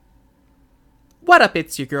What up,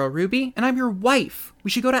 it's your girl Ruby, and I'm your wife. We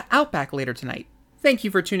should go to Outback later tonight. Thank you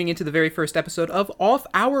for tuning into the very first episode of Off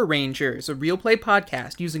Our Rangers, a real play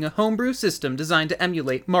podcast using a homebrew system designed to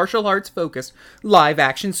emulate martial arts focused live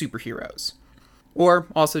action superheroes. Or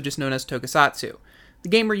also just known as Tokusatsu. The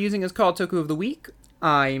game we're using is called Toku of the Week.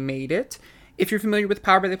 I made it. If you're familiar with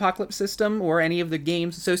Power by the Apocalypse system or any of the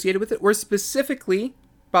games associated with it, or specifically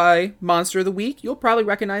by Monster of the Week, you'll probably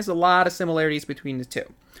recognize a lot of similarities between the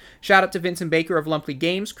two. Shout out to Vincent Baker of Lumpley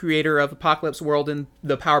Games, creator of Apocalypse World and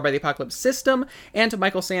the Power by the Apocalypse system, and to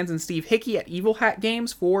Michael Sands and Steve Hickey at Evil Hat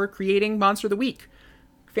Games for creating Monster of the Week.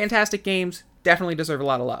 Fantastic games, definitely deserve a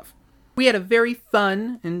lot of love. We had a very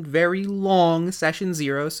fun and very long session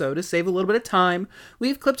 0, so to save a little bit of time,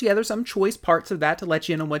 we've clipped together some choice parts of that to let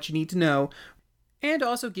you in on what you need to know, and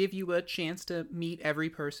also give you a chance to meet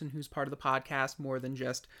every person who's part of the podcast more than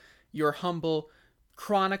just your humble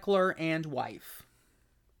chronicler and wife.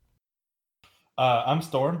 I'm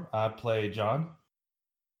Storm. I play John.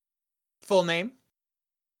 Full name?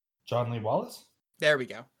 John Lee Wallace. There we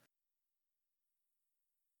go.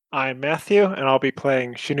 I'm Matthew, and I'll be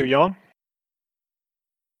playing Shinu Yong.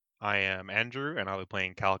 I am Andrew, and I'll be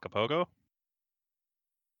playing Cal Capogo.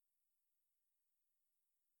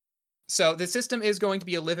 So the system is going to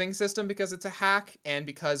be a living system because it's a hack and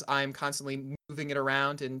because I'm constantly moving it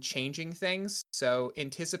around and changing things. So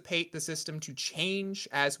anticipate the system to change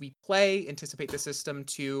as we play. Anticipate the system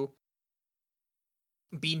to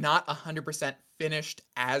be not 100% finished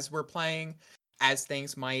as we're playing, as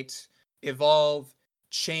things might evolve,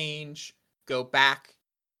 change, go back.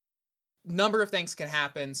 Number of things can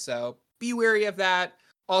happen, so be wary of that.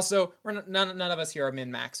 Also, none of us here are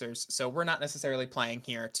min-maxers, so we're not necessarily playing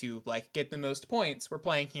here to get the most points. We're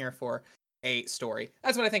playing here for a story.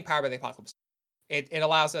 That's what I think Power by the Apocalypse. It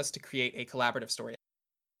allows us to create a collaborative story.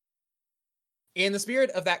 In the spirit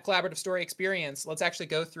of that collaborative story experience, let's actually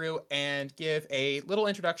go through and give a little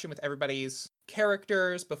introduction with everybody's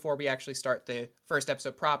characters before we actually start the first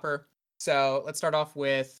episode proper. So let's start off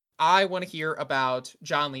with, I want to hear about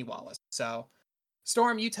John Lee Wallace. So,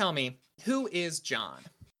 Storm, you tell me, who is John?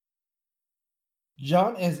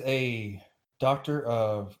 John is a doctor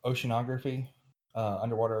of oceanography,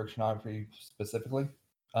 underwater oceanography specifically.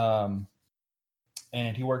 And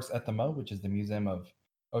he works at the MO, which is the Museum of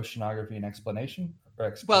Oceanography and Explanation.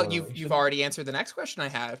 Well, you've already answered the next question I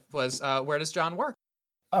had, was where does John work?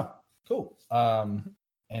 Oh, cool.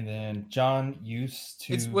 And then John used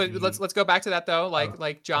to... Let's go back to that, though.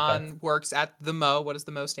 John works at the MO. What does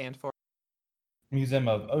the MO stand for? Museum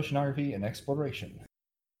of Oceanography and Exploration.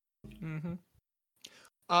 Mm-hmm.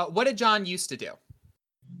 What did John used to do?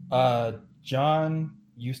 John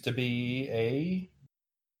used to be a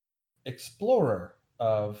explorer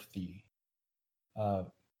of the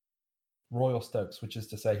Royal Stokes, which is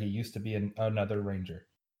to say he used to be another ranger.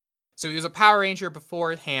 So he was a Power Ranger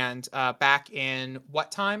beforehand, back in what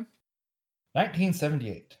time?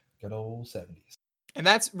 1978. Good old 70s. And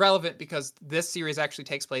that's relevant because this series actually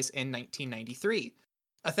takes place in 1993.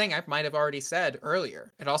 A thing I might have already said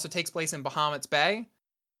earlier. It also takes place in Bahamut's Bay.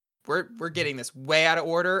 We're getting this way out of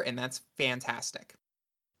order, and that's fantastic.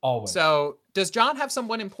 Always. So, does John have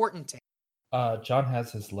someone important to him? John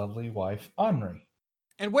has his lovely wife, Henri.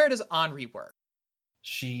 And where does Henri work?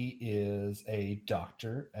 She is a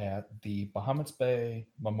doctor at the Bahamut's Bay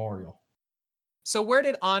Memorial. So where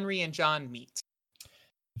did Henri and John meet?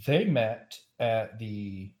 They met at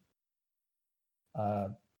the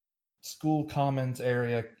school commons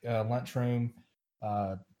area lunchroom.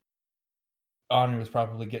 Henri was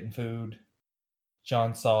probably getting food.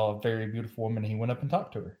 John saw a very beautiful woman, and he went up and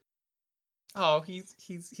talked to her. Oh,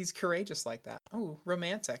 he's courageous like that. Oh,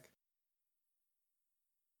 romantic.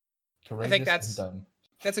 Courageous, I think and dumb.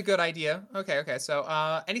 That's a good idea. Okay.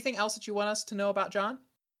 So, anything else that you want us to know about John?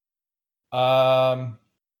 Not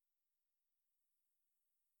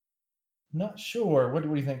sure. What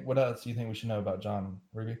do you think? What else do you think we should know about John,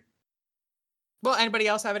 Ruby? Well, anybody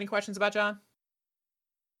else have any questions about John?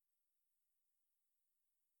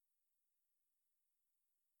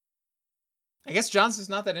 I guess John's just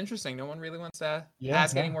not that interesting. No one really wants to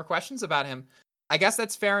ask any more questions about him. I guess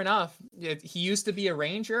that's fair enough. He used to be a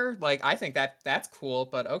ranger. I think that's cool,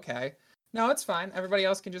 but okay. No, it's fine. Everybody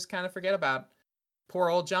else can just kind of forget about poor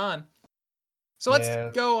old John. So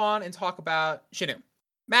let's go on and talk about Shinu.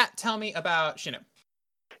 Matt, tell me about Shinu.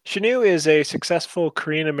 Shinu is a successful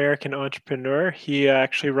Korean-American entrepreneur. He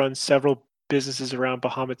actually runs several businesses around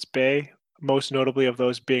Bahamut's Bay, most notably of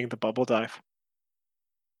those being the Bubble Dive.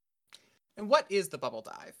 And what is the Bubble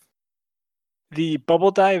Dive? The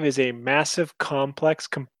Bubble Dive is a massive, complex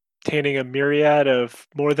containing a myriad of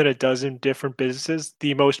more than a dozen different businesses,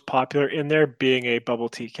 the most popular in there being a bubble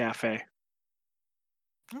tea cafe.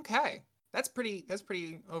 Okay, that's pretty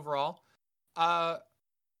overall. Tell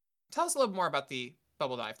us a little more about the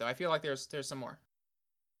Bubble Dive, though. I feel like there's some more.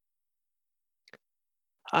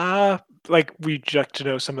 Like we'd like to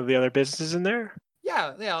know some of the other businesses in there.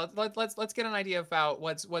 Yeah. Let's get an idea about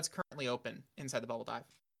what's currently open inside the Bubble Dive.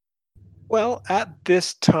 Well, at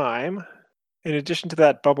this time, in addition to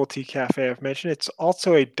that bubble tea cafe I've mentioned, it's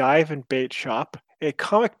also a dive and bait shop, a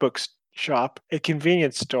comic book shop, a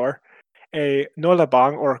convenience store, a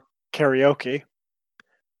nolabang or karaoke,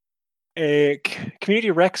 a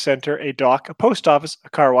community rec center, a dock, a post office, a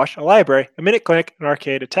car wash, a library, a minute clinic, an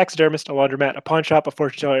arcade, a taxidermist, a laundromat, a pawn shop, a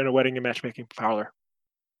fortune teller, and a wedding and matchmaking parlor.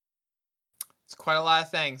 It's quite a lot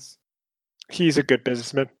of things. He's a good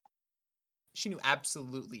businessman. Shinu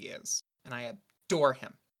absolutely is, and I adore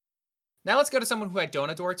him. Now let's go to someone who I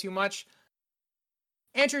don't adore too much.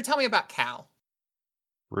 Andrew, tell me about Cal.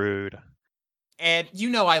 Rude. And you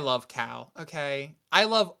know I love Cal, okay? I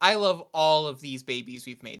love all of these babies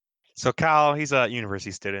we've made. So Cal, he's a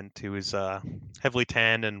university student who is heavily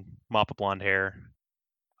tanned and mop of blonde hair.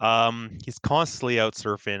 He's constantly out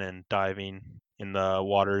surfing and diving in the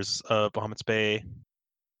waters of Bahamut's Bay.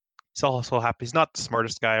 He's also happy. He's not the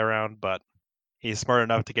smartest guy around, but he's smart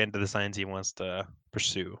enough to get into the science he wants to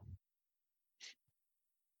pursue.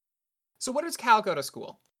 So where does Cal go to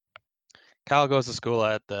school? Cal goes to school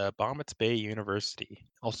at the Bahamut's Bay University,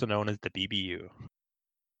 also known as the BBU.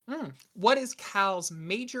 What is Cal's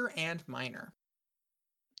major and minor?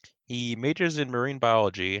 He majors in marine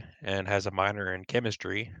biology and has a minor in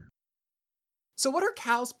chemistry. So what are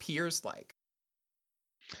Cal's peers like?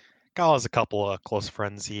 Cal has a couple of close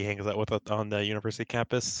friends he hangs out with on the university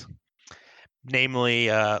campus, namely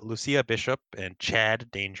Lucia Bishop and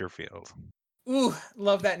Chad Dangerfield. Ooh,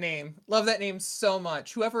 love that name. Love that name so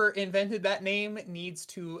much. Whoever invented that name needs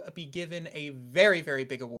to be given a very, very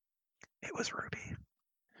big award. It was Ruby. It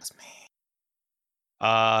was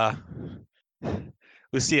me.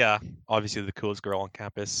 Lucia, obviously the coolest girl on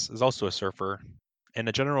campus, is also a surfer and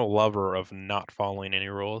a general lover of not following any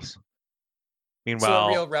rules. Meanwhile, so a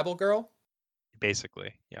real rebel girl?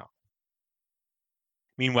 Basically, yeah.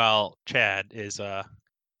 Meanwhile, Chad is a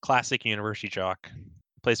classic university jock,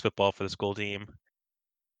 plays football for the school team,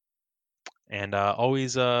 and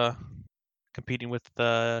always competing with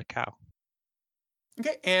Cal.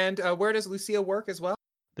 Okay, and where does Lucia work as well?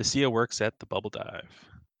 Lucia works at the Bubble Dive,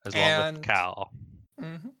 along with Cal.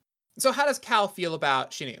 Mm-hmm. So how does Cal feel about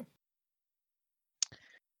Shinu?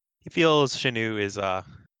 He feels Shinu is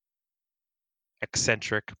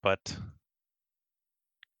eccentric but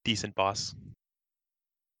decent boss.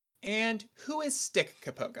 And who is Stick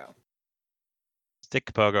Kapogo? Stick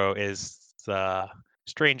Kapogo is the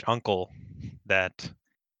strange uncle that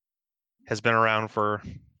has been around for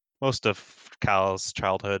most of Cal's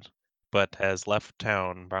childhood, but has left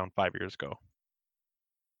town around 5 years ago.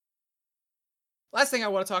 Last thing I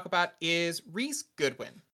want to talk about is Reese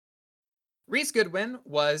Goodwin. Reese Goodwin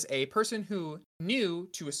was a person who knew,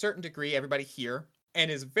 to a certain degree, everybody here,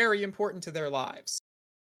 and is very important to their lives.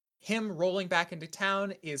 Him rolling back into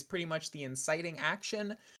town is pretty much the inciting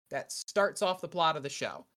action that starts off the plot of the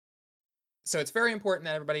show. So it's very important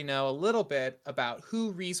that everybody know a little bit about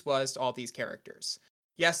who Reese was to all these characters.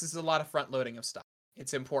 Yes, this is a lot of front-loading of stuff.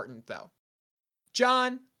 It's important, though.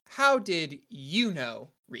 John, how did you know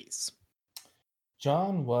Reese?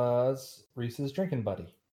 John was Reese's drinking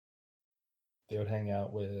buddy. They would hang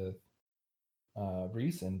out with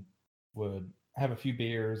Reese and would have a few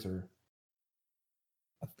beers, or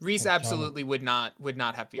Reese absolutely would not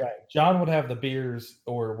have beer. Right. John would have the beers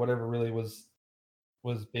or whatever really was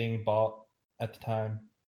being bought at the time.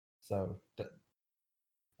 So,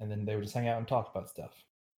 and then they would just hang out and talk about stuff.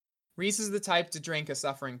 Reese is the type to drink a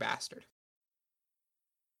suffering bastard.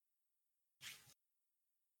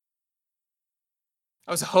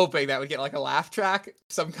 I was hoping that would get like a laugh track of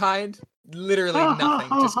some kind. Literally nothing.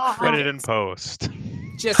 Just crickets. Put it in post.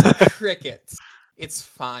 Just crickets. It's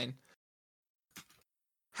fine.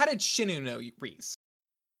 How did Shinu know Reese?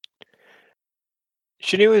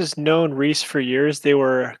 Shinu has known Reese for years. They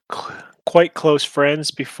were quite close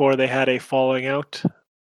friends before they had a falling out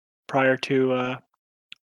prior to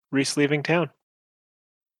Reese leaving town.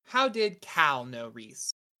 How did Cal know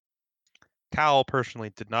Reese? Cal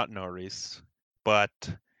personally did not know Reese, but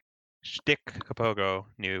Stick Kapogo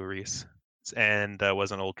knew Reese and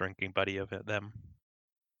was an old drinking buddy of them.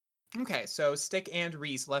 Okay, so Stick and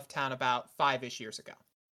Reese left town about 5-ish years ago.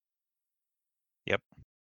 Yep.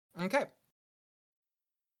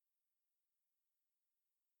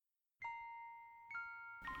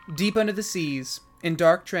 Deep under the seas, in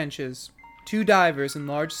dark trenches, 2 divers in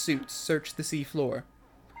large suits search the seafloor.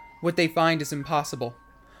 What they find is impossible.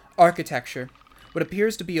 Architecture, what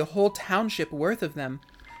appears to be a whole township worth of them,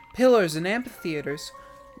 pillars and amphitheaters,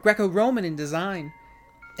 Greco-Roman in design.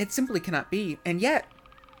 It simply cannot be, and yet,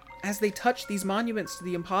 as they touch these monuments to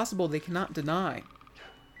the impossible, they cannot deny.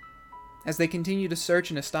 As they continue to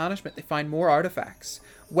search in astonishment, they find more artifacts.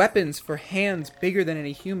 Weapons for hands bigger than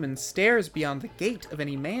any human, stairs beyond the gate of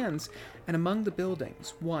any man's, and among the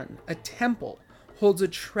buildings, one, a temple, holds a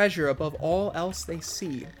treasure above all else they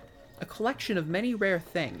see. A collection of many rare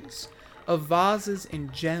things, of vases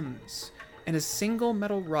and gems, and a single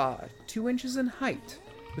metal rod, 2 inches in height,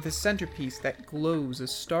 with a centerpiece that glows a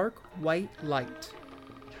stark white light.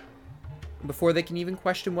 Before they can even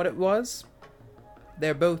question what it was,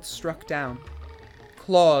 they're both struck down,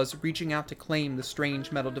 claws reaching out to claim the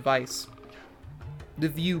strange metal device. The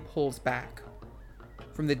view pulls back,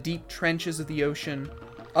 from the deep trenches of the ocean,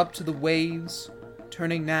 up to the waves,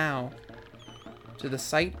 turning now to the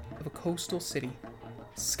site of a coastal city,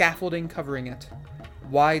 scaffolding covering it,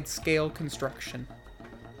 wide-scale construction.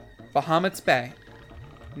 Bahamut's Bay,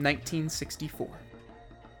 1964.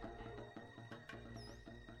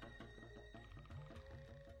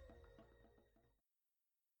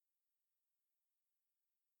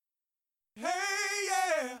 Hey,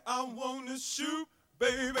 yeah, I wanna shoot,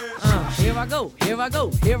 baby. Here I go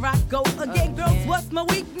again, girls. What's my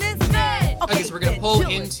weakness? Okay, so we're gonna pull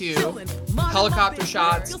into helicopter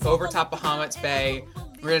shots over top Bahamut's Bay.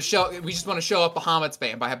 We just want to show off Bahamut's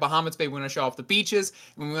Bay, and by Bahamut's Bay, we want to show off the beaches,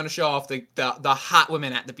 and we want to show off the hot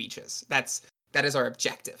women at the beaches. That is our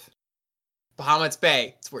objective. Bahamut's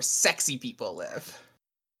Bay, it's where sexy people live.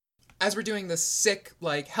 As we're doing the sick,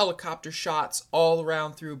 helicopter shots all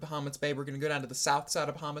around through Bahamut's Bay, we're going to go down to the south side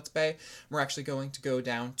of Bahamut's Bay. We're actually going to go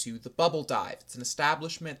down to the Bubble Dive. It's an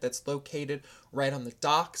establishment that's located right on the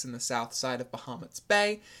docks in the south side of Bahamut's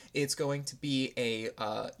Bay. It's going to be a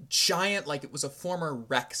giant, it was a former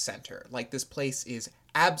rec center. This place is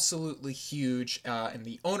absolutely huge, and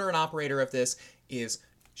the owner and operator of this is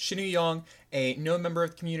Shinu Yong, a known member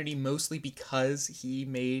of the community mostly because he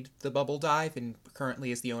made the Bubble Dive and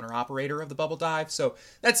currently is the owner-operator of the Bubble Dive, so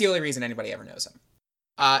that's the only reason anybody ever knows him.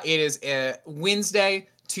 It is Wednesday,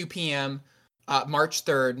 2 p.m., March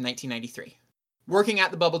 3rd, 1993. Working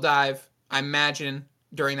at the Bubble Dive, I imagine,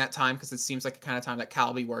 during that time, because it seems like the kind of time that Cal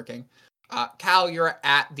will be working. Cal, you're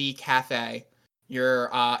at the cafe. You're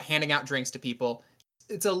handing out drinks to people.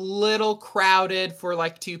 It's a little crowded for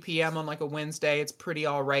 2 p.m. on a Wednesday. It's pretty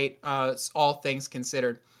all right, all things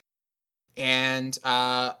considered. And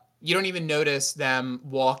you don't even notice them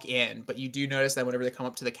walk in, but you do notice that whenever they come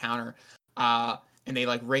up to the counter, and they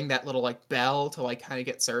ring that little bell to kind of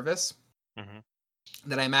get service. Mm-hmm.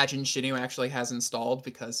 That I imagine Shinu actually has installed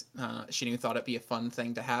because Shinu thought it'd be a fun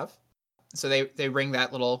thing to have. So they ring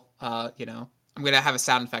that little, I'm going to have a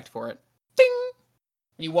sound effect for it. Ding!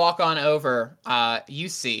 You walk on over, you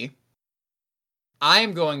see,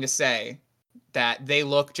 I'm going to say that they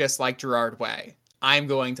look just like Gerard Way. I'm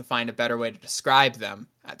going to find a better way to describe them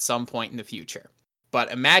at some point in the future.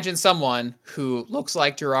 But imagine someone who looks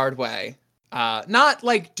like Gerard Way, not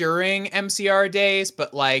during MCR days,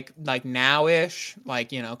 but now-ish,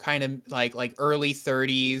 kind of like early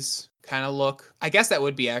 30s kind of look. I guess that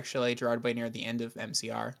would be actually Gerard Way near the end of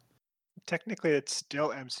MCR. Technically, it's still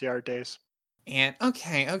MCR days. And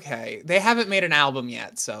okay. They haven't made an album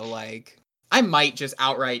yet, so I might just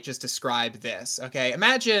outright just describe this. Okay,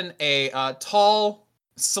 imagine a tall,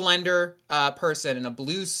 slender person in a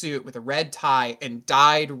blue suit with a red tie and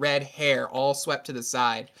dyed red hair, all swept to the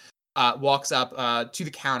side, walks up to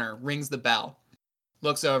the counter, rings the bell,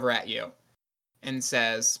 looks over at you, and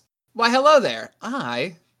says, "Why, hello there.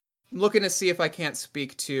 I'm looking to see if I can't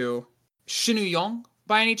speak to Shinu Yong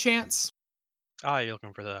by any chance." You're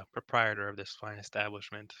looking for the proprietor of this fine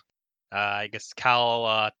establishment. I guess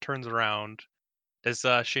Cal turns around. Does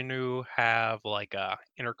Shinu have a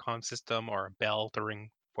intercom system or a bell to ring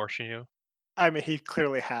for Shinu? I mean, he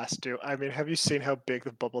clearly has to. I mean, have you seen how big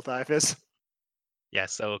the Bubble Dive is? Yeah,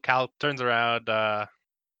 so Cal turns around,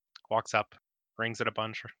 walks up, rings it a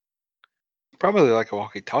bunch. Probably like a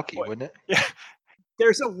walkie-talkie, wouldn't it? Yeah.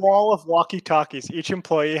 There's a wall of walkie-talkies. Each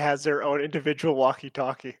employee has their own individual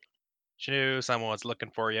walkie-talkie. Shinu, someone's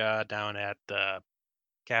looking for you down at the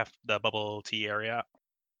bubble tea area.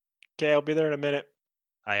 Okay, I'll be there in a minute.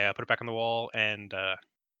 I put it back on the wall and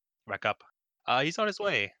back up. He's on his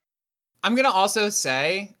way. I'm going to also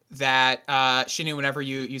say that, Shinu, whenever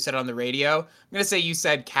you said it on the radio, I'm going to say you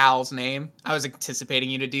said Cal's name. I was anticipating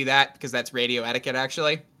you to do that because that's radio etiquette,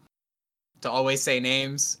 actually. To always say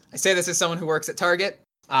names. I say this as someone who works at Target.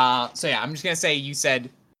 So yeah, I'm just gonna say you said.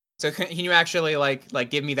 So can you actually like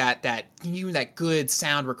give me that can you that good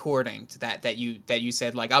sound recording to that you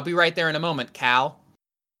said like I'll be right there in a moment, Cal.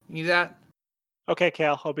 Can you do that? Okay,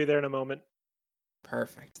 Cal, I'll be there in a moment.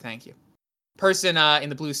 Perfect. Thank you. Person in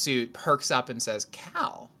the blue suit perks up and says,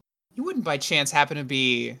 "Cal, you wouldn't by chance happen to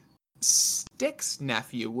be Stick's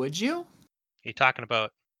nephew, would you?" You talking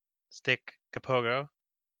about Stick Capogo?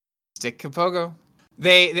 Stick Capogo.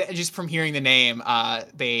 They just from hearing the name,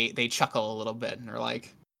 they chuckle a little bit and are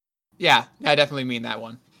like, "Yeah, I definitely mean that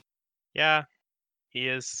one." Yeah, he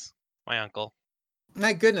is my uncle.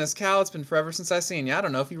 My goodness, Cal, it's been forever since I've seen you. I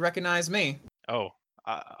don't know if you recognize me. Oh,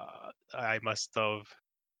 I must have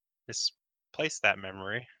misplaced that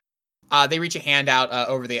memory. They reach a hand out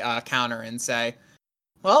over the counter and say,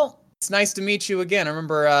 "Well, it's nice to meet you again. I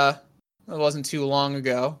remember it wasn't too long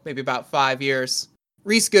ago, maybe about 5 years.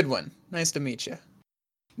 Reese Goodwin, nice to meet you."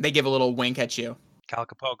 They give a little wink at you. Cal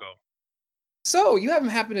Capogo. So you haven't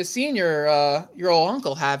happened to seen your old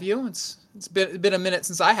uncle, have you? It's been a minute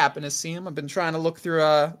since I happened to see him. I've been trying to look through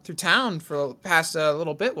town for the past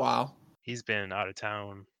little bit while. He's been out of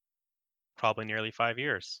town probably nearly 5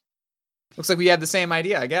 years. Looks like we had the same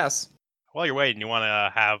idea, I guess. While you're waiting, you want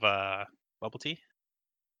to have bubble tea?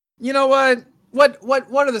 You know what? What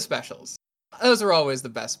are the specials? Those are always the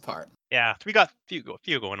best part. Yeah, we got a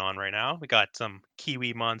few going on right now. We got some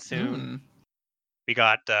kiwi monsoon. We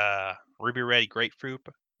got ruby red grapefruit,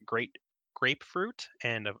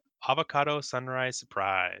 and avocado sunrise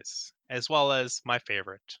surprise, as well as my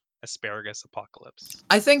favorite, asparagus apocalypse.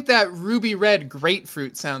 I think that ruby red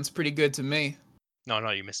grapefruit sounds pretty good to me. No,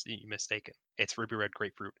 you mistaken. It's ruby red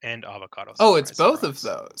grapefruit and avocado. Oh, it's both surprise.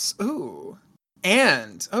 of those. Ooh.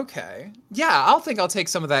 And okay, yeah, I'll take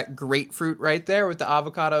some of that grapefruit right there with the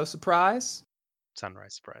avocado surprise.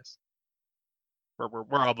 Sunrise surprise. We're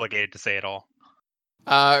obligated to say it all.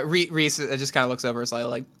 Reese just kind of looks over slightly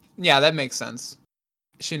like, yeah, that makes sense.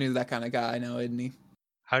 She knew that kind of guy, now, isn't he?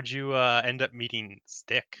 How'd you end up meeting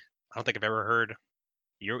Stick? I don't think I've ever heard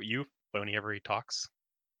you whenever he talks.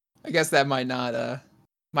 I guess that might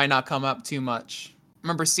not come up too much. I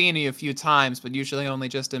remember seeing you a few times, but usually only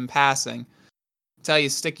just in passing. Tell you,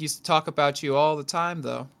 Stick used to talk about you all the time,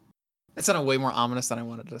 though. That sounded way more ominous than I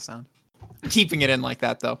wanted it to sound. Keeping it in like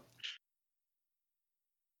that, though.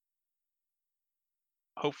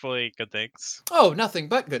 Hopefully, good things. Oh, nothing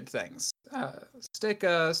but good things. Stick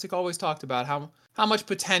always talked about how much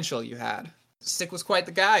potential you had. Stick was quite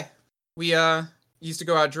the guy. We used to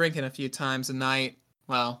go out drinking a few times a night.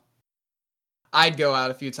 Well, I'd go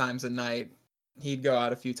out a few times a night. He'd go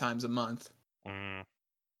out a few times a month.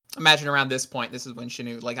 Imagine around this point, this is when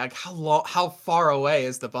Shinu, like how far away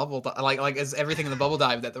is the bubble, like is everything in the bubble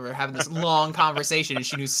dive that we're having this long conversation and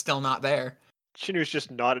Shinu's still not there. Shinu's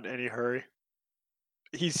just not in any hurry.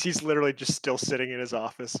 He's literally just still sitting in his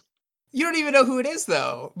office. You don't even know who it is,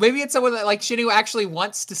 though. Maybe it's someone that like Shinu actually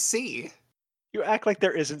wants to see. You act like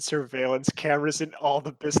there isn't surveillance cameras in all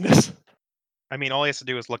the business. I mean, all he has to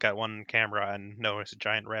do is look at one camera and notice a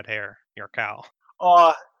giant red hair. You're Cal.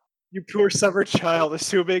 Aw, you poor summer child,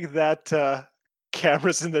 assuming that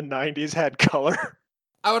cameras in the 90s had color.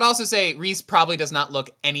 I would also say Reese probably does not look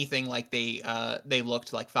anything like they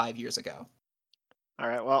looked like 5 years ago. All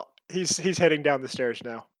right, well, he's heading down the stairs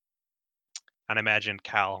now. And I imagine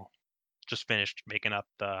Cal just finished making up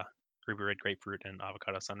the ruby red grapefruit and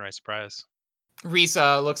avocado sunrise surprise. Reese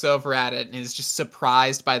looks over at it and is just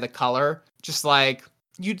surprised by the color. Just like,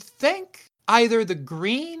 you'd think either the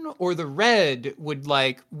green or the red would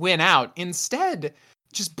like win out. Instead,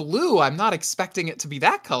 just blue. I'm not expecting it to be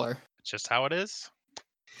that color. It's just how it is.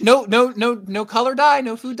 No color dye,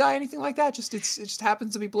 no food dye, anything like that. It just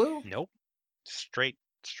happens to be blue. Nope. Straight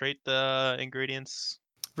the ingredients.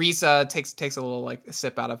 Reese takes a little like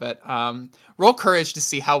sip out of it. Roll courage to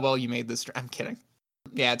see how well you made this. I'm kidding.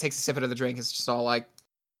 Yeah, takes a sip out of the drink. It's just all like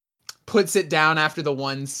puts it down after the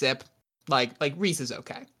one sip. Like Reese is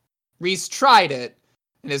okay. Reese tried it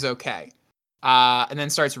and is okay. And then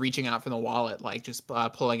starts reaching out from the wallet, like just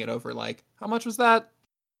pulling it over. Like, how much was that?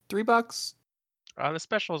 $3? The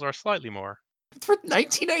specials are slightly more. For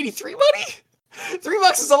 1993 money?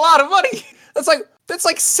 $3 is a lot of money. That's like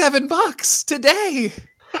 $7 today.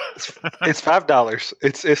 It's $5.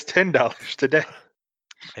 It's $10 today.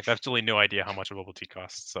 I have absolutely no idea how much a bubble tea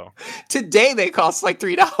costs. So today they cost like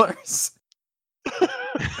 $3.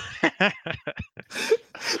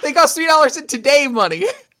 They cost $3 in today money.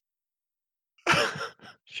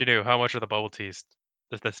 Shinu, how much are the bubble teas?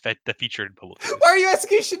 The featured bubble teas. Why are you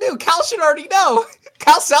asking Shinu? Cal should already know.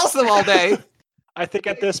 Cal sells them all day. I think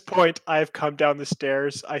at this point I've come down the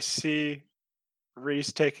stairs. I see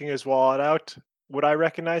Reese taking his wallet out, Would I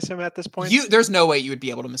recognize him at this point? There's no way you would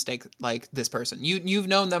be able to mistake like this person. You've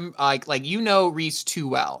known them like you know Reese too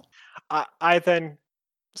well. I then,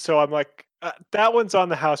 so I'm like, that one's on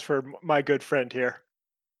the house for my good friend here.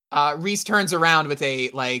 Reese turns around with a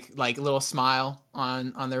like little smile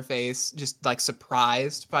on their face, just like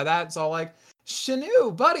surprised by that. It's all like,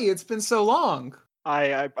 Shanu, buddy, it's been so long.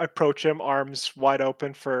 I approach him, arms wide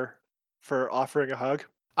open for offering a hug.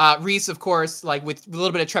 Reese, of course, like with a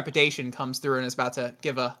little bit of trepidation, comes through and is about to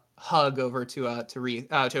give a hug over to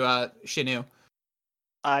Shanu.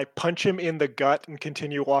 I punch him in the gut and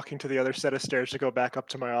continue walking to the other set of stairs to go back up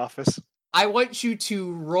to my office. I want you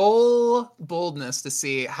to roll boldness to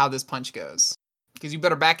see how this punch goes. Because you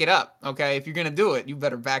better back it up, okay? If you're going to do it, you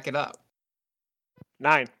better back it up.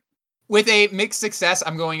 9. With a mixed success,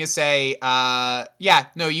 I'm going to say,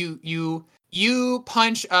 you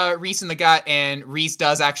punch Reese in the gut, and Reese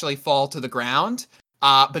does actually fall to the ground.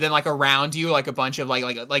 But then, like, around you, like, a bunch of, like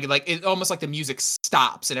it almost like the music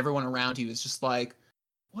stops, and everyone around you is just like,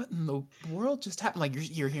 what in the world just happened? Like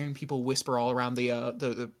you're hearing people whisper all around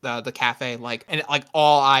the cafe, like, and like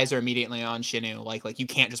all eyes are immediately on Shanu. Like you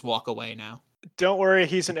can't just walk away now. Don't worry,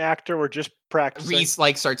 he's an actor. We're just practicing. Reese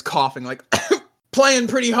like starts coughing, like playing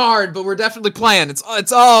pretty hard, but we're definitely playing.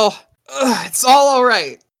 It's all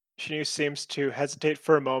right. Shanu seems to hesitate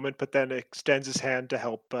for a moment, but then extends his hand to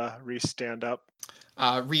help Reese stand up.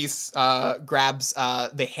 Reese grabs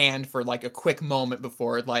the hand for like a quick moment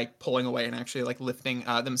before like pulling away and actually like lifting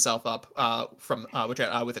themselves up from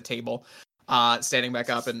with a table, standing back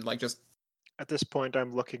up and like just. At this point,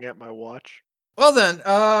 I'm looking at my watch. Well then,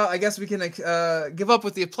 I guess we can give up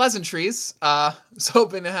with the pleasantries. Was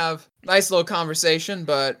hoping to have a nice little conversation,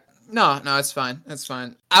 but no, it's fine. It's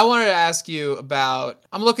fine. I wanted to ask you about.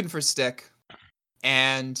 I'm looking for Stick,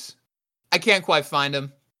 and I can't quite find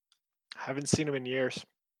him. Haven't seen him in years.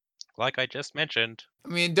 Like I just mentioned. I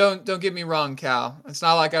mean, don't get me wrong, Cal. It's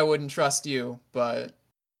not like I wouldn't trust you, but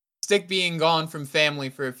Stick being gone from family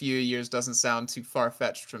for a few years doesn't sound too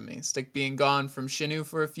far-fetched from me. Stick being gone from Shanu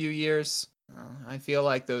for a few years, I feel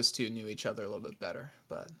like those two knew each other a little bit better,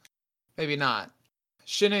 but maybe not.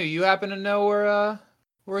 Shanu, you happen to know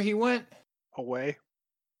where he went? Away.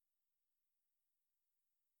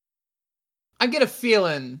 I get a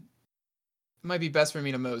feeling it might be best for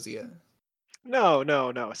me to mosey it. No.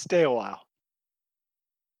 Stay a while.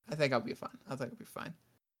 I think I'll be fine.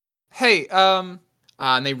 Hey,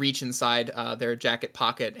 and they reach inside their jacket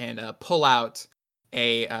pocket and pull out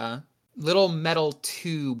a little metal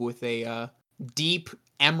tube with a deep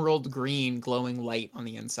emerald green glowing light on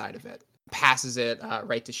the inside of it. Passes it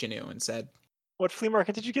right to Shanu and said, "What flea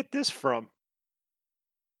market did you get this from?"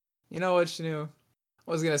 You know what, Shanu?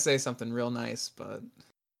 I was going to say something real nice, but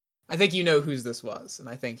I think you know whose this was, and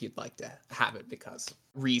I think you'd like to have it because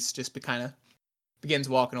Reese just kind of begins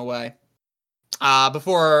walking away.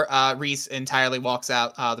 Before Reese entirely walks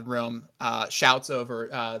out the room, shouts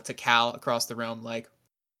over to Cal across the room, like,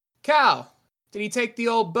 Cal, did he take the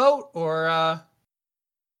old boat, or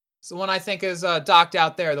is the one I think is docked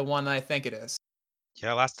out there the one I think it is?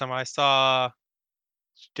 Yeah, last time I saw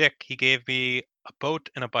Stick, he gave me a boat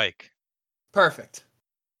and a bike. Perfect.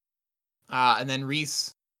 And then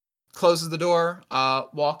Reese closes the door,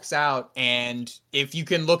 walks out, and if you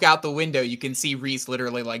can look out the window, you can see Reese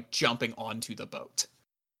literally like jumping onto the boat.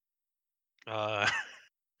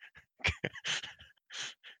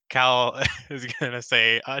 Cal is gonna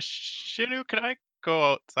say, Shanu, can I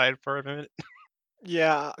go outside for a minute?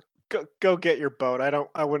 Yeah, go get your boat.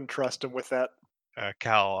 I wouldn't trust him with that.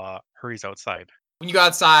 Cal hurries outside. When you go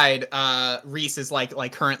outside, Reese is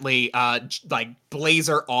like currently like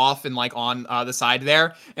blazer off and like on the side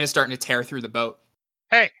there, and is starting to tear through the boat.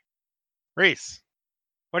 Hey, Reese,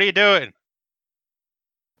 what are you doing?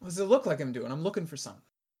 What does it look like I'm doing? I'm looking for something.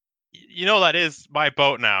 You know that is my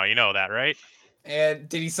boat now. You know that, right? And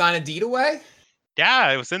did he sign a deed away?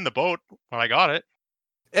 Yeah, it was in the boat when I got it.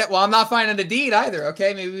 Yeah, well, I'm not finding a deed either.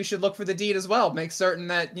 Okay, maybe we should look for the deed as well. Make certain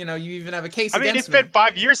that you even have a case against me. It's been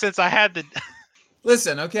 5 years since I had the.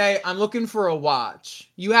 Listen, okay, I'm looking for a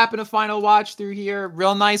watch. You happen to find a watch through here?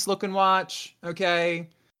 Real nice looking watch, okay?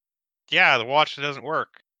 Yeah, the watch doesn't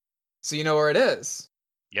work. So you know where it is?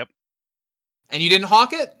 Yep. And you didn't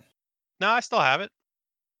hawk it? No, I still have it.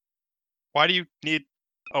 Why do you need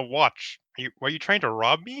a watch? Were you trying to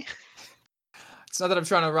rob me? It's not that I'm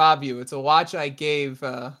trying to rob you. It's a watch I gave.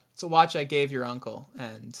 It's a watch I gave your uncle,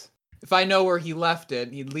 and if I know where he left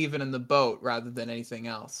it, he'd leave it in the boat rather than anything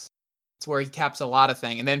else. It's where he keeps a lot of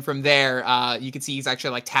things, and then from there, you can see he's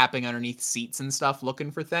actually like tapping underneath seats and stuff,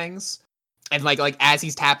 looking for things. And like as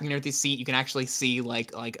he's tapping near the seat, you can actually see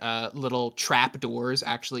like little trap doors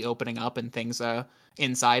actually opening up and things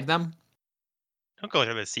inside them. Don't go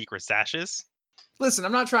to the secret stashes. Listen,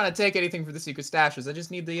 I'm not trying to take anything for the secret stashes. I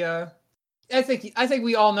just need the I think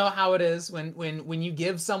we all know how it is when you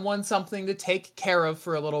give someone something to take care of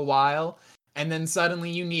for a little while, and then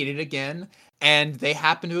suddenly you need it again, and they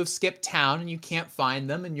happen to have skipped town and you can't find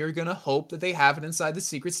them, and you're gonna hope that they have it inside the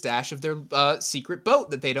secret stash of their secret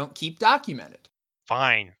boat that they don't keep documented.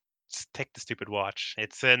 Fine. Just take the stupid watch.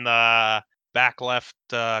 It's in the back left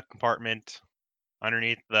compartment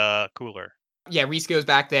underneath the cooler. Yeah, Reese goes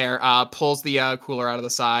back there, pulls the cooler out of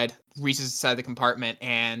the side, reaches inside the compartment,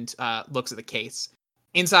 and looks at the case.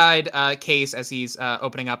 Inside case, as he's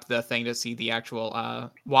opening up the thing to see the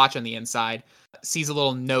actual watch on the inside, sees a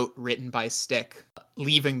little note written by Stick,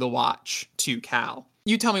 leaving the watch to Cal.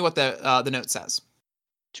 You tell me what the note says.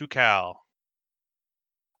 To Cal.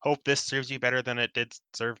 Hope this serves you better than it did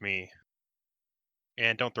serve me.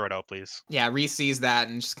 And don't throw it out, please. Yeah, Reese sees that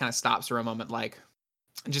and just kind of stops for a moment, like,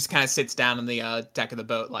 and just kind of sits down on the deck of the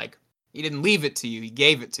boat, like, he didn't leave it to you, he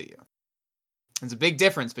gave it to you. There's a big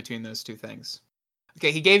difference between those two things.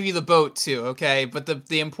 Okay, he gave you the boat too, okay? But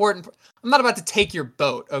the important... I'm not about to take your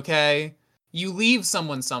boat, okay? You leave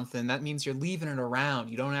someone something, that means you're leaving it around.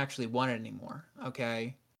 You don't actually want it anymore,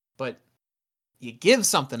 okay? But you give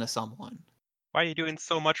something to someone. Why are you doing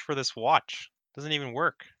so much for this watch? Doesn't even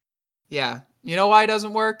work. Yeah. You know why it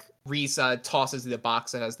doesn't work? Reese tosses the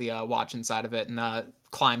box that has the watch inside of it and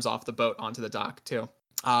climbs off the boat onto the dock, too.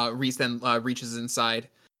 Reese then reaches inside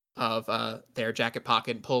of their jacket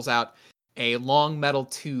pocket and pulls out a long metal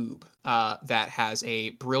tube that has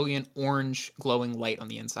a brilliant orange glowing light on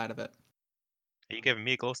the inside of it. Are you giving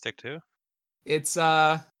me a glow stick, too? It's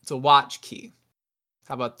a watch key.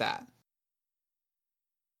 How about that?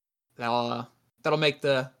 That'll make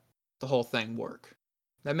the whole thing work.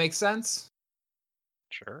 That makes sense?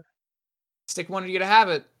 Sure. Stick wanted you to have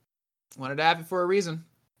it. Wanted to have it for a reason.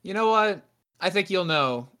 You know what? I think you'll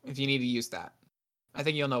know if you need to use that. I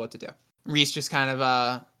think you'll know what to do. Reese just kind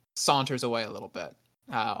of saunters away a little bit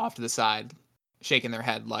off to the side, shaking their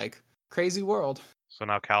head like, crazy world. So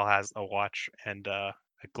now Cal has a watch and a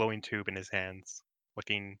glowing tube in his hands,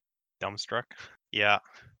 looking dumbstruck. Yeah.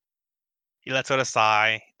 He lets out a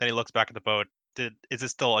sigh, then he looks back at the boat. Is it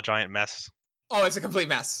still a giant mess? Oh, it's a complete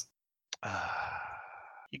mess.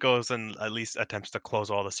 He goes and at least attempts to close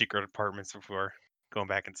all the secret apartments before going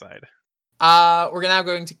back inside. We're now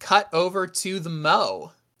going to cut over to the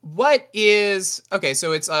Mo. Okay,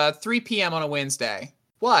 so it's 3 p.m. on a Wednesday.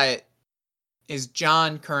 What is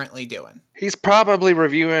John currently doing? He's probably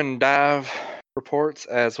reviewing dive reports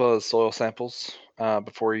as well as soil samples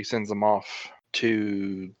before he sends them off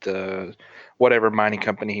to the whatever mining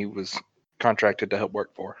company he was contracted to help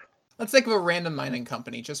work for. Let's think of a random mining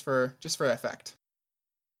company just for effect.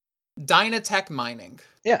 Dynatech Mining.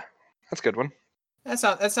 Yeah, that's a good one. That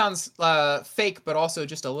sounds fake, but also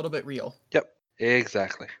just a little bit real. Yep,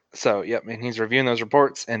 exactly. So, yep, and he's reviewing those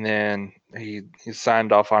reports, and then he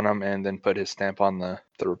signed off on them, and then put his stamp on the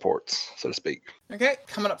reports, so to speak. Okay,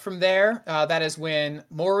 coming up from there, that is when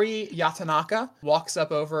Mori Yatanaka walks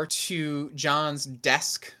up over to John's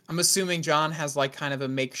desk. I'm assuming John has like kind of a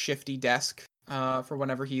makeshifty desk for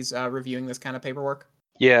whenever he's reviewing this kind of paperwork.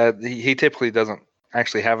 Yeah, he typically doesn't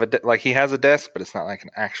actually have he has a desk, but it's not like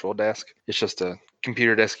an actual desk. It's just a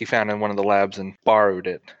computer desk he found in one of the labs and borrowed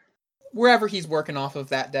it. Wherever he's working off of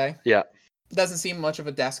that day. Yeah. Doesn't seem much of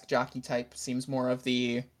a desk jockey type. Seems more of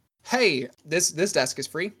the, hey, this desk is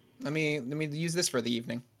free. Let me use this for the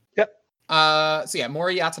evening. Yep. So yeah,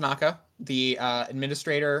 Mori Yatanaka, the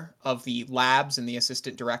administrator of the labs and the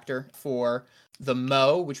assistant director for the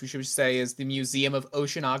MO, which we should say is the Museum of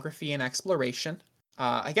Oceanography and Exploration.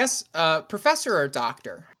 I guess professor or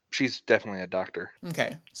doctor? She's definitely a doctor.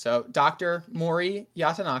 Okay, so Dr. Mori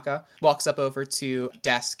Yatanaka walks up over to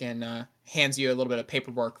desk and hands you a little bit of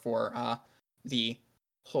paperwork for the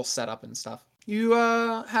whole setup and stuff. You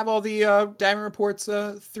have all the diving reports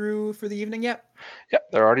through for the evening yet?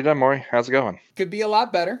 Yep, they're already done, Maury. How's it going? Could be a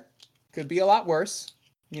lot better. Could be a lot worse.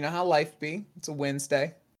 You know how life be. It's a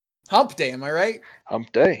Wednesday. Hump day, am I right?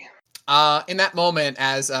 Hump day. In that moment,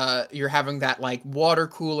 as you're having that like water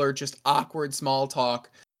cooler, just awkward small talk,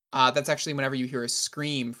 that's actually whenever you hear a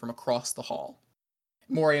scream from across the hall.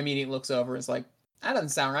 Mori immediately looks over and is like, that doesn't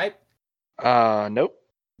sound right. Nope.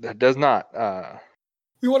 That does not.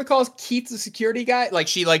 We want to call Keith the security guy? Like,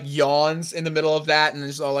 she, like, yawns in the middle of that and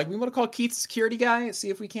is all like, we want to call Keith the security guy and see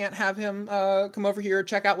if we can't have him come over here and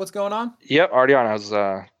check out what's going on? Yep, already on. I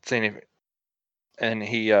was seeing if... And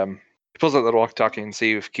he pulls out the walkie-talkie and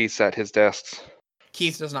see if Keith's at his desk.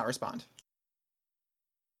 Keith does not respond.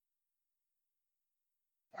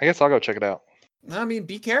 I guess I'll go check it out. I mean,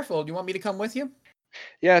 be careful. Do you want me to come with you?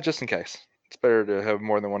 Yeah, just in case. It's better to have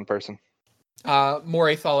more than one person.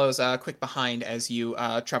 Mori follows quick behind as you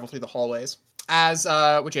travel through the hallways. As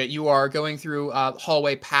you are going through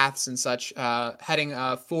hallway paths and such, heading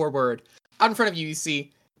forward, out in front of you, you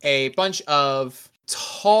see a bunch of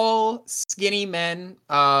tall, skinny men,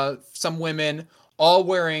 some women, all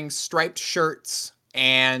wearing striped shirts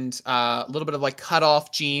and a little bit of like cut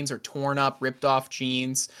off jeans or torn up, ripped off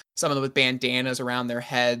jeans. Some of them with bandanas around their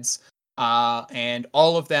heads. And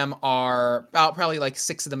all of them are about probably like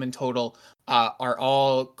 6 of them in total. Are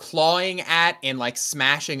all clawing at and like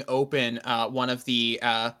smashing open one of the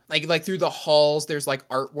like through the halls. There's like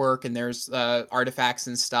artwork and there's artifacts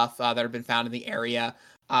and stuff that have been found in the area.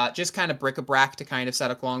 Just kind of bric-a-brac to kind of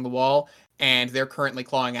set up along the wall. And they're currently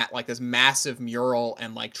clawing at like this massive mural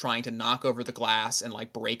and like trying to knock over the glass and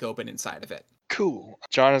like break open inside of it. Cool.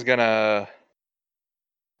 John is gonna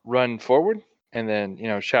run forward and then,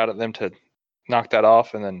 shout at them to knock that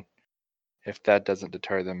off. And then if that doesn't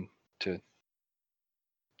deter them, to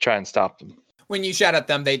try and stop them. When you shout at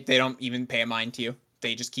them, they don't even pay a mind to you.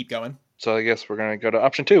 They just keep going. So I guess we're going to go to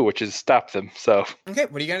option 2, which is stop them. So okay,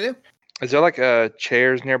 what are you going to do? Is there like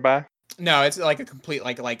chairs nearby? No, it's like a complete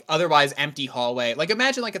like otherwise empty hallway. Like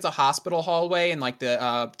imagine like it's a hospital hallway and like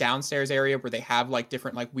the downstairs area where they have like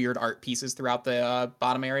different like weird art pieces throughout the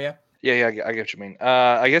bottom area. Yeah, I get what you mean.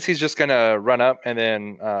 I guess he's just gonna run up and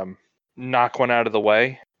then knock one out of the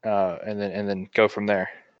way, and then go from there.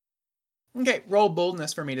 Okay, roll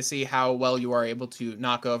boldness for me to see how well you are able to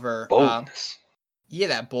knock over. Boldness. Yeah,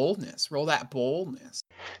 that boldness. Roll that boldness.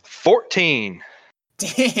 14.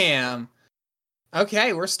 Damn.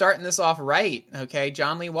 Okay, we're starting this off right. Okay,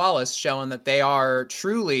 John Lee Wallace showing that they are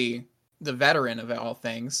truly the veteran of all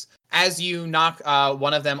things. As you knock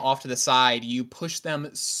one of them off to the side, you push them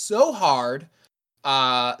so hard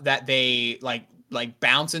that they like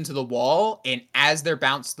bounce into the wall. And as they're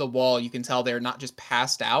bounced to the wall, you can tell they're not just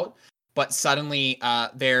passed out, but suddenly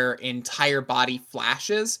their entire body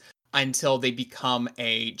flashes until they become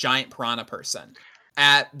a giant piranha person.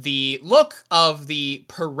 At the look of the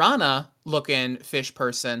piranha-looking fish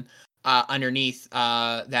person underneath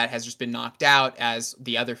that has just been knocked out, as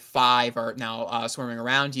the other 5 are now swarming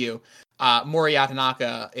around you, Mori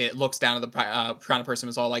Yatanaka, it looks down at the piranha person,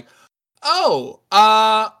 is all like,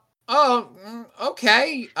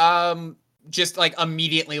 okay. Just like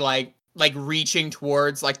immediately like reaching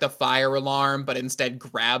towards like the fire alarm, but instead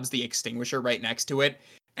grabs the extinguisher right next to it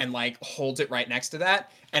and like holds it right next to that.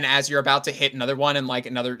 And as you're about to hit another one and like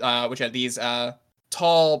another, which are these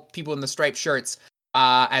tall people in the striped shirts,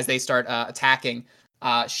 as they start attacking,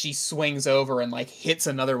 she swings over and like hits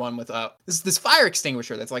another one with this fire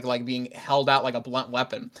extinguisher that's like being held out like a blunt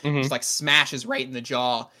weapon. Just like smashes right in the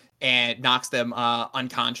jaw and knocks them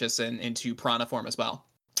unconscious and into piranha form as well.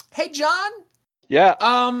 Hey, John. Yeah.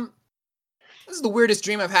 This is the weirdest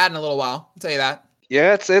dream I've had in a little while. I'll tell you that.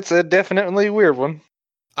 Yeah, it's a definitely weird one.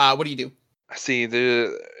 What do you do? I see.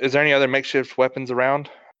 Is there any other makeshift weapons around?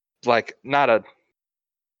 Like not a.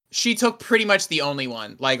 She took pretty much the only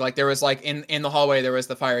one. Like there was like in the hallway there was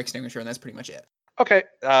the fire extinguisher and that's pretty much it. Okay.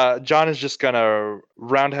 John is just gonna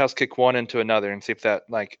roundhouse kick one into another and see if that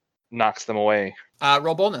like knocks them away.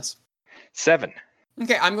 Roll boldness. 7.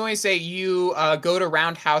 Okay, I'm going to say you go to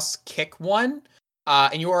roundhouse kick one,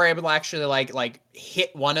 and you are able to actually like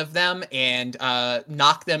hit one of them and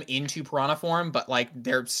knock them into piranha form, but like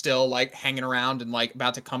they're still like hanging around and like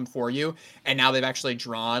about to come for you. And now they've actually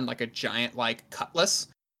drawn like a giant like cutlass.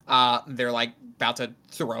 They're like about to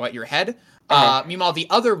throw at your head. Meanwhile, the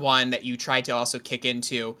other one that you tried to also kick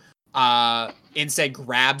into instead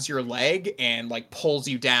grabs your leg and like pulls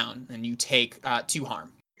you down, and you take 2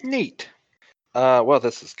 harm. Neat. Well,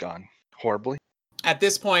 this has gone horribly. At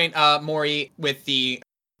this point, Mori, with the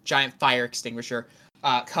giant fire extinguisher,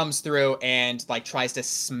 comes through and like tries to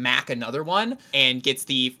smack another one and gets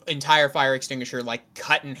the entire fire extinguisher like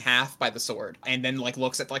cut in half by the sword, and then like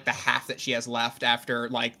looks at like the half that she has left after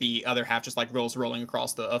like the other half just like rolling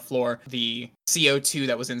across the floor. The CO2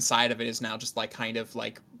 that was inside of it is now just like kind of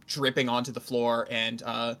like dripping onto the floor and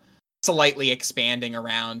slightly expanding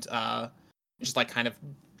around, just like kind of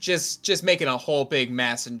just making a whole big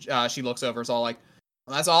mess. And she looks over, it's all like,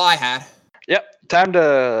 well, that's all I had. Yep, time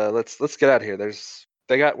to let's get out of here.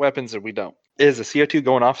 They got weapons and we don't. Is the CO2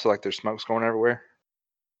 going off? So like there's smokes going everywhere.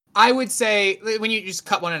 I would say when you just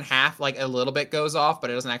cut one in half, like a little bit goes off, but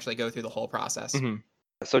it doesn't actually go through the whole process. Mm-hmm.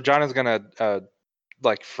 So John is gonna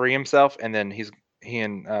like free himself, and then he's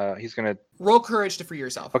gonna roll courage to free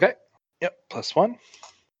yourself. Okay. Yep. +1.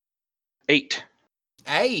 8.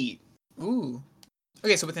 8. Ooh.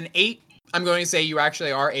 Okay, so with an 8, I'm going to say you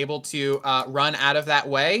actually are able to run out of that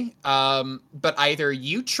way, but either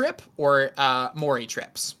you trip or Mori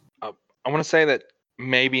trips. I want to say that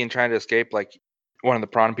maybe in trying to escape, like one of the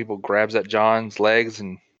prawn people grabs at John's legs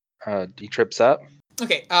and he trips up.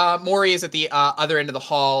 Okay, Mori is at the other end of the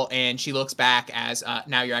hall, and she looks back as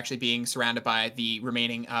now you're actually being surrounded by the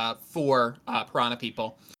remaining 4 piranha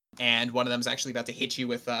people, and one of them is actually about to hit you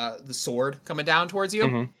with the sword coming down towards you.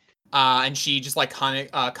 Mhm. And she just like kind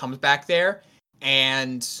of comes back there,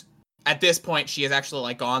 and at this point she has actually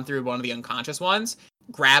like gone through one of the unconscious ones,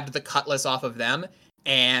 grabbed the cutlass off of them,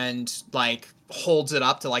 and like holds it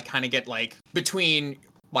up to like kind of get like between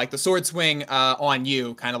like the sword swing on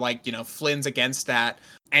you, kind of like, you know, Flynn's against that,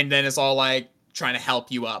 and then it's all like trying to help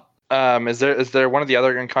you up. Is there one of the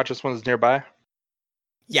other unconscious ones nearby?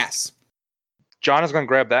 Yes. John is going to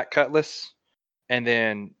grab that cutlass, and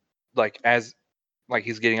then like as like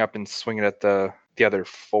he's getting up and swinging at the other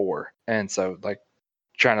 4, and so like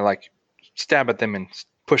trying to like stab at them and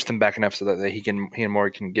push them back enough so that he and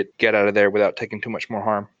Mori can get out of there without taking too much more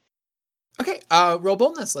harm. Okay. Roll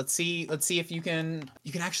boldness. Let's see if you can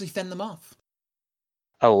actually fend them off.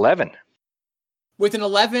 11. With an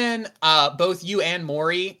 11, both you and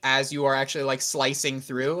Mori, as you are actually like slicing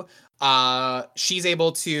through, she's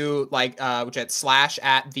able to like slash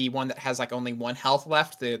at the one that has like only 1 health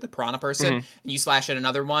left, the piranha person. Mhm. And you slash at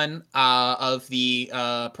another one of the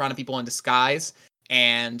piranha people in disguise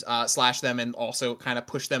and slash them and also kind of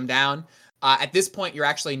push them down. At this point, you're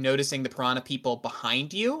actually noticing the piranha people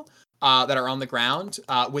behind you that are on the ground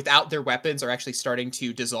without their weapons are actually starting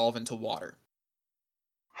to dissolve into water.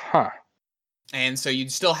 Huh. And so you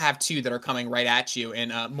still have 2 that are coming right at you,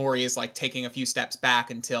 and Mori is like taking a few steps back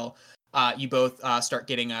until you both start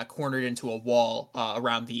getting cornered into a wall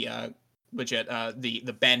around the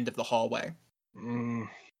the bend of the hallway.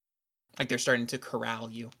 Like they're starting to corral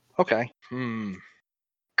you. Okay.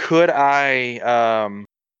 Could I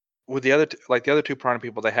with the other the other 2 piranha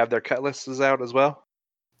people, they have their cutlasses out as well?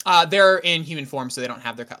 They're in human form, so they don't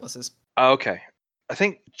have their cutlasses. Okay. I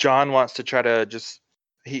think John wants to try to just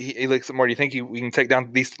he looks at Mori. Do you think we can take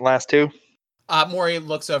down these last 2? Mori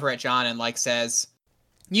looks over at John and like says,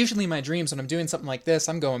 "Usually my dreams when I'm doing something like this,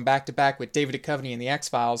 I'm going back to back with David Duchovny and the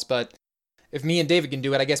X-Files, but if me and David can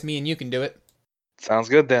do it, I guess me and you can do it." Sounds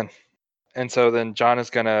good then. And so then John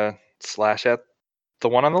is gonna slash at the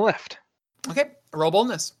one on the left. Okay, roll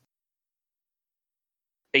boldness.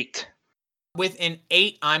 8. With an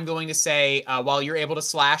 8, I'm going to say, while you're able to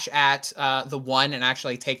slash at the 1 and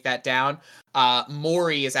actually take that down,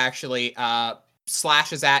 Mori is actually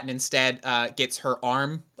slashes at and instead gets her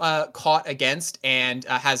arm caught against and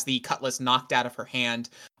has the cutlass knocked out of her hand.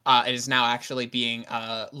 It is now actually being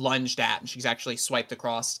lunged at, and she's actually swiped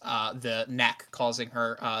across the neck, causing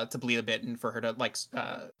her to bleed a bit and for her to like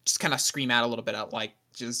just kind of scream out a little bit out, like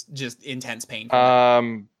just intense pain.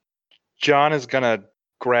 John is gonna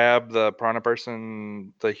grab the piranha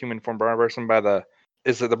person, the human form piranha person by the.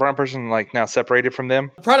 Is the piranha person like now separated from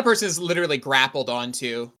them? The piranha person is literally grappled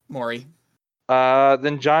onto Mori.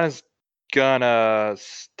 Then John is gonna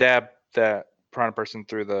stab that piranha person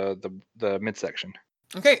through the midsection.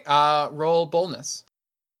 Okay, roll boldness.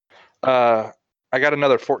 I got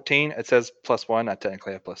another 14. It says +1. I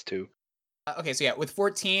technically have +2. Okay, so yeah, with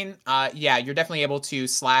 14, yeah, you're definitely able to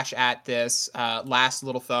slash at this last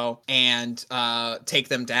little foe and take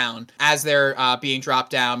them down. As they're being dropped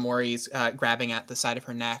down, Mori's grabbing at the side of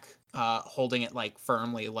her neck, holding it like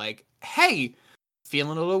firmly, like, "Hey,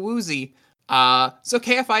 feeling a little woozy. It's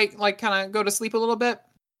okay if I like kind of go to sleep a little bit?"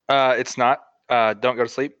 It's not. Don't go to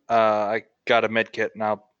sleep. I got a med kit, and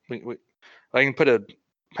I can put a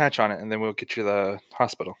patch on it, and then we'll get you to the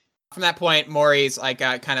hospital. From that point, Mori's like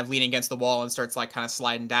kind of leaning against the wall and starts like kind of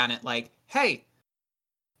sliding down it, like, "Hey,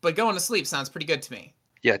 but going to sleep sounds pretty good to me."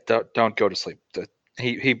 Yeah, don't go to sleep.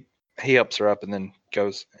 He helps her up and then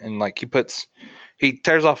goes and like he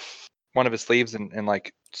tears off one of his sleeves and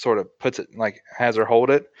like sort of puts it like has her hold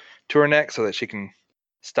it to her neck so that she can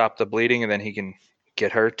stop the bleeding, and then he can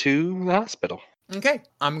get her to the hospital. Okay,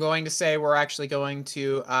 I'm going to say we're actually going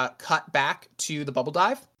to cut back to the bubble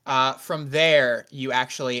dive. From there, you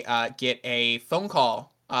actually get a phone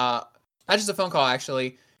call. Not just a phone call,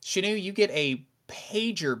 actually. Shinu, you get a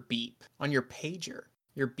pager beep on your pager,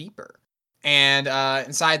 your beeper. And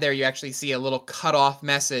inside there, you actually see a little cut-off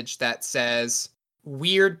message that says,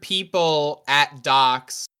 "Weird people at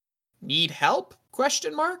docks need help?" ?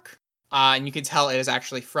 And you can tell it is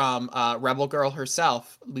actually from Rebel Girl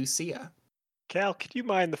herself, Lucia. Cal, could you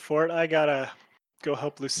mind the fort? I gotta go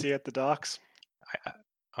help Lucia at the docks.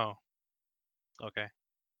 Oh. Okay.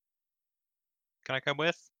 Can I come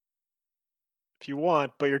with? if you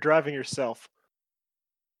want, but you're driving yourself.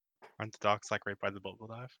 Aren't the docks like right by the bubble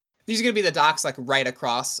dive? These are gonna be the docks like right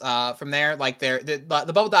across from there. Like the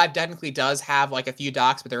bubble dive technically does have like a few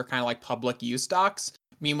docks, but they're kind of like public use docks.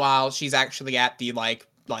 Meanwhile, she's actually at the like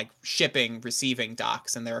shipping receiving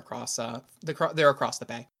docks, and they're across they're across the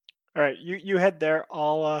bay. All right, you head there.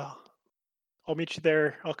 I'll meet you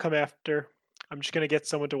there. I'll come after. I'm just gonna get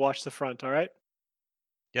someone to watch the front. All right.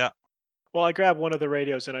 Yeah. Well, I grab one of the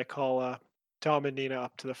radios and I call Tom and Nina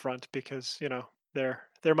up to the front because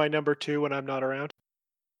they're my number two when I'm not around.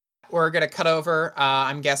 We're gonna cut over.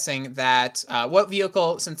 I'm guessing that what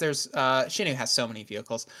vehicle? Since there's Shinu has so many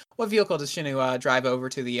vehicles. What vehicle does Shinu drive over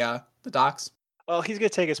to the docks? Well, he's gonna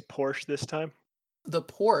take his Porsche this time. The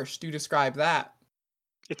Porsche. Do describe that.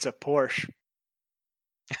 It's a Porsche.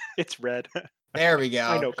 It's red. There we go.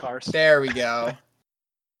 I know cars. There we go.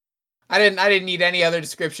 I didn't need any other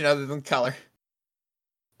description other than color.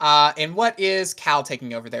 And what is Cal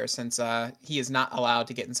taking over there since he is not allowed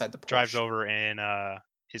to get inside the Porsche? Drives over in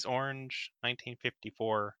his orange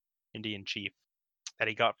 1954 Indian Chief that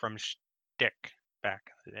he got from Stick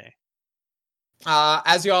back in the day.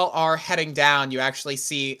 As y'all are heading down, you actually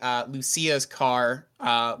see Lucia's car,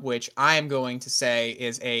 which I am going to say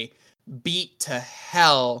is a beat to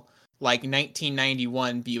hell like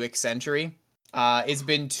 1991 Buick Century. It's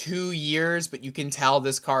been 2 years, but you can tell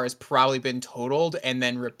this car has probably been totaled and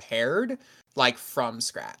then repaired like from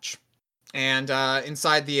scratch. And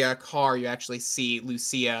inside the car, you actually see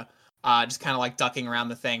Lucia just kind of like ducking around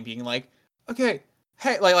the thing, being like, "Okay,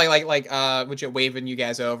 hey," which waving you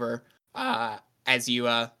guys over as you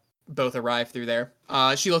both arrive through there.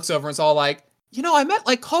 She looks over and is all like, I meant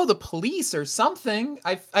like call the police or something.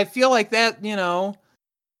 I feel like that,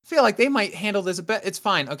 feel like they might handle this a bit. It's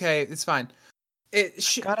fine. Okay, it's fine.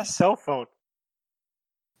 Got a cell phone.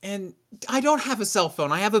 And I don't have a cell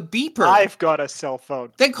phone. I have a beeper. I've got a cell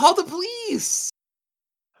phone. Then call the police.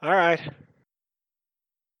 All right.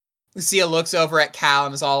 Lucia looks over at Cal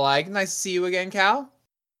and is all like, "Nice to see you again, Cal."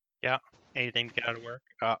 Yeah. Anything to get out of work?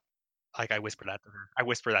 I whisper that to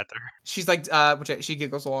her. She's like, she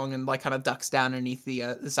giggles along and like kind of ducks down underneath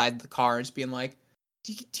the side of the car, and just being like,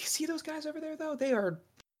 "Do you see those guys over there though?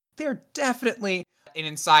 They're definitely." And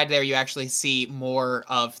inside there, you actually see more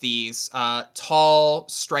of these tall,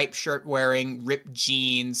 striped shirt wearing, ripped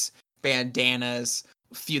jeans, bandanas.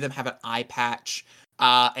 A few of them have an eye patch.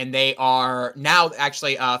 And they are now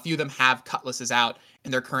actually, a few of them have cutlasses out,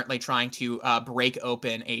 and they're currently trying to break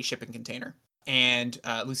open a shipping container. And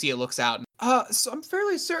Lucia looks out. So I'm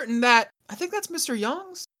fairly certain that, I think that's Mr.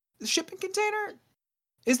 Young's shipping container.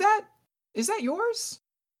 Is that yours?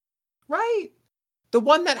 Right? The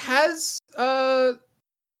one that has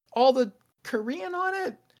all the Korean on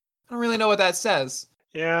it? I don't really know what that says.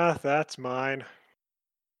 Yeah, that's mine.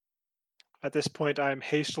 At this point, I'm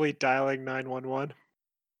hastily dialing 911.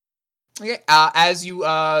 Okay, as you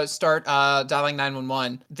start dialing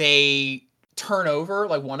 911, they turn over,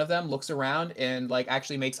 like one of them looks around and like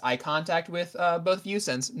actually makes eye contact with both of you,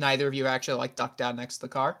 since neither of you actually like ducked down next to the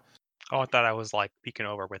car. Oh, I thought I was like peeking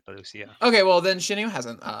over with Lucia. Okay, well then Shinu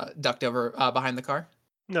hasn't ducked over behind the car.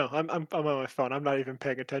 No, I'm on my phone. I'm not even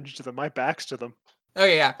paying attention to them. My back's to them.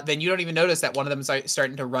 Okay, yeah. Then you don't even notice that one of them is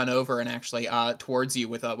starting to run over and actually towards you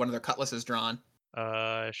with one of their cutlasses drawn.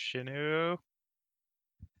 Shinu.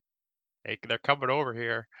 Hey, they're coming over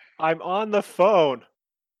here. I'm on the phone.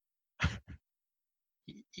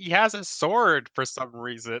 He has a sword for some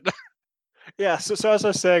reason. Yeah, so as I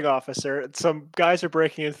was saying, officer, some guys are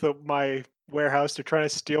breaking into my warehouse. They're trying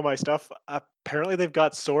to steal my stuff. Apparently, they've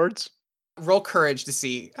got swords. Roll courage to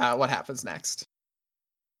see what happens next.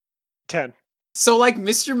 10. So, like,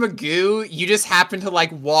 Mr. Magoo, you just happen to,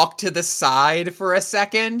 like, walk to the side for a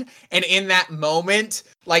second, and in that moment,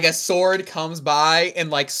 like, a sword comes by and,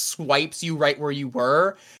 like, swipes you right where you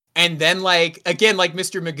were, and then, like, again, like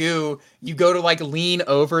Mr. Magoo, you go to, like, lean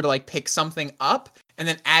over to, like, pick something up, and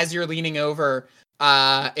then as you're leaning over,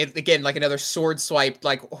 it, again, like, another sword swipe,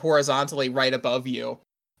 like, horizontally right above you.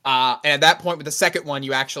 And at that point, with the second one,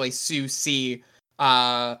 you actually see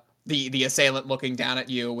the assailant looking down at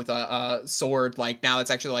you with a sword. Like now,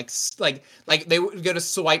 it's actually like they would go to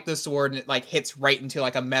swipe the sword, and it like hits right into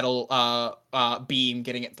like a metal beam,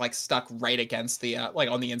 getting it like stuck right against the like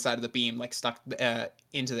on the inside of the beam, like stuck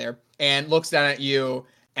into there, and looks down at you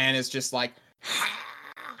and is just like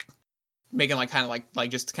making like kind of like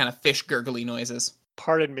just kind of fish gurgly noises.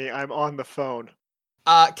 Pardon me, I'm on the phone.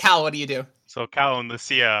 Cal, what do you do? So Cal and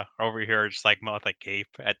Lucia are over here just like mouth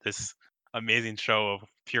agape at this amazing show of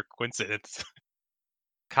pure coincidence.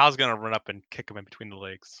 Cal's gonna run up and kick him in between the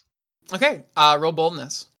legs. Okay, roll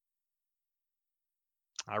boldness.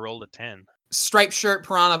 I rolled a 10. striped shirt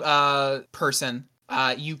piranha person.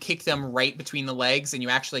 You kick them right between the legs, and you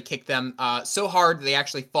actually kick them so hard that they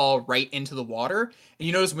actually fall right into the water. And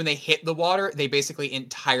you notice when they hit the water, they basically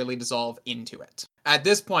entirely dissolve into it. At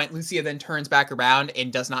this point, Lucia then turns back around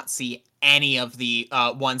and does not see any of the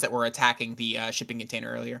ones that were attacking the shipping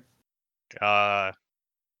container earlier.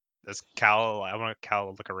 Does Cal? I want Cal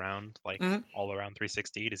to look around, like Mhm. all around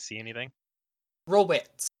 360 to see anything. Roll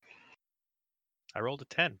wits. I rolled a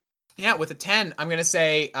 10. Yeah, with a 10, I'm going to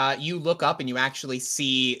say you look up and you actually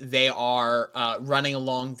see they are running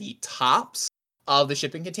along the tops of the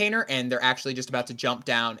shipping container, and they're actually just about to jump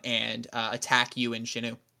down and attack you and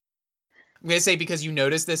Shinu. I'm going to say because you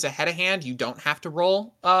noticed this ahead of hand, you don't have to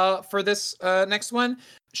roll for this next one.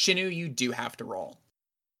 Shinu, you do have to roll.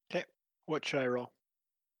 Okay, what should I roll?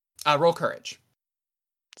 Roll courage.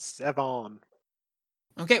 7.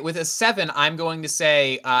 Okay, with a 7, I'm going to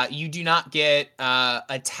say you do not get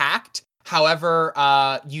attacked. However,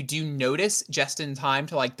 you do notice just in time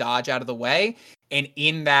to like dodge out of the way, and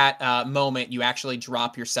in that moment, you actually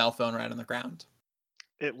drop your cell phone right on the ground.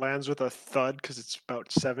 It lands with a thud because it's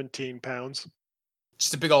about 17 pounds.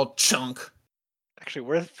 Just a big old chunk. Actually,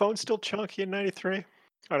 were the phones still chunky in 93?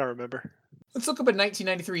 I don't remember. Let's look up a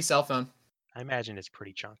 1993 cell phone. I imagine it's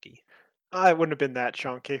pretty chunky, It wouldn't have been that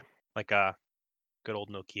chunky. like a good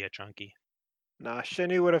old Nokia chunky. Nah,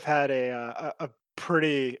 Shinu would have had a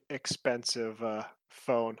pretty expensive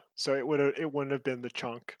phone, so it wouldn't have been the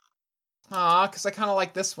chunk. Aw, because I kind of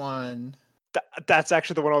like this one. That's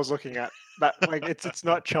actually the one I was looking at. That like it's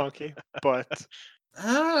not chunky, but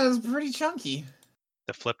It's pretty chunky.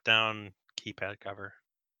 The flip down keypad cover.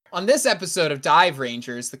 On this episode of Dive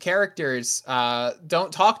Rangers, the characters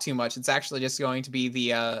don't talk too much. It's actually just going to be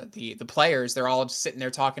the players. They're all just sitting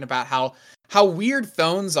there talking about how weird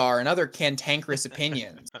phones are and other cantankerous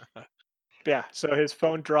opinions. yeah. So his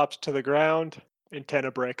phone drops to the ground.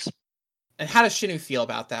 Antenna breaks. And how does Shinu feel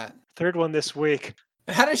about that? Third one this week.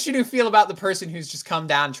 And how does Shinu feel about the person who's just come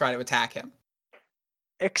down and try to attack him?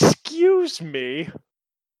 Excuse me.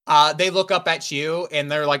 They look up at you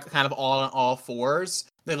and they're like kind of all on all fours.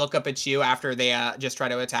 They look up at you after they just try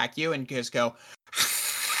to attack you and just go.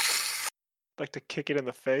 Like to kick it in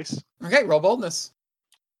the face. Okay, roll boldness.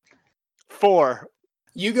 4.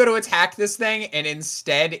 You go to attack this thing, and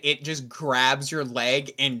instead it just grabs your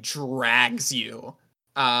leg and drags you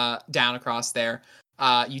down across there.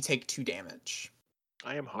 You take 2 damage.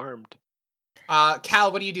 I am harmed.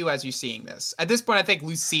 Cal, what do you do as you're seeing this? At this point, I think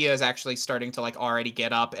Lucia is actually starting to like already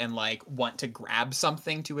get up and like want to grab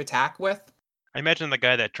something to attack with. I imagine the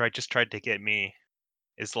guy that tried to get me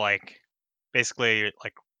is like basically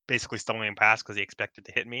stumbling past because he expected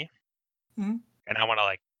to hit me, Mhm. and I want to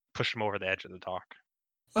like push him over the edge of the dock.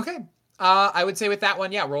 Okay. I would say with that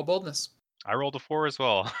one, yeah, roll boldness. I rolled a 4 as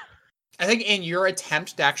well. I think in your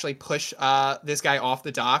attempt to actually push this guy off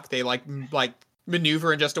the dock, they like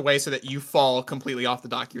maneuver in just a way so that you fall completely off the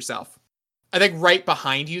dock yourself. I think right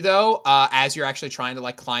behind you, though, as you're actually trying to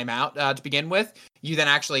like climb out to begin with, you then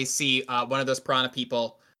actually see one of those piranha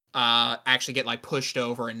people actually get like pushed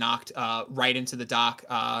over and knocked right into the dock,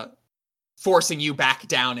 forcing you back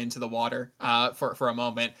down into the water for a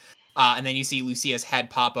moment. And then you see Lucia's head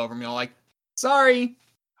pop over and you're like, sorry.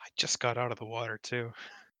 I just got out of the water too,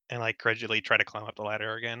 and like gradually try to climb up the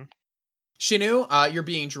ladder again. Shinu, you're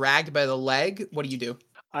being dragged by the leg. What do?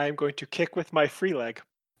 I am going to kick with my free leg.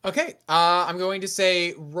 Okay, I'm going to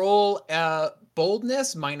say roll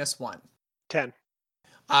boldness -1. 10.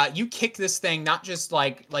 You kick this thing, not just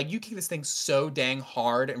like you kick this thing so dang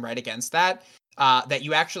hard and right against that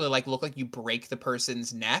you actually like look like you break the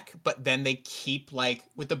person's neck, but then they keep like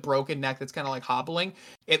with the broken neck that's kind of like hobbling,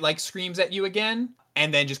 it like screams at you again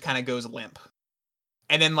and then just kind of goes limp.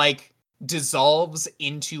 And then like dissolves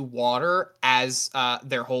into water as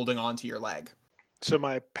they're holding onto your leg. So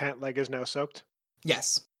my pant leg is now soaked?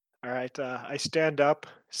 Yes. All right, I stand up,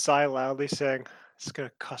 sigh loudly, saying, it's going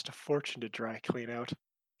to cost a fortune to dry clean out.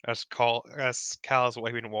 As Cal is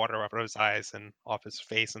wiping water off of his eyes and off his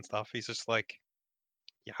face and stuff, he's just like,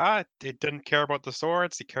 yeah, it didn't care about the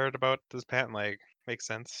swords, he cared about his pant leg. Makes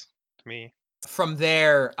sense to me. From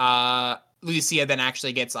there, Lucia then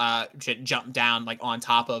actually gets jumped down like on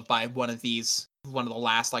top of by one of the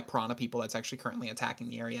last like piranha people that's actually currently attacking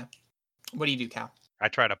the area. What do you do, Cal? I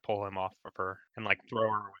try to pull him off of her and like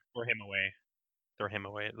throw him away,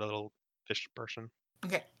 the little fish person.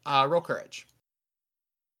 Okay, roll courage.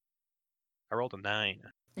 I rolled a 9.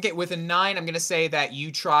 Okay, with a 9, I'm going to say that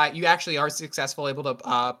you actually are successful, able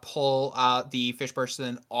to pull the fish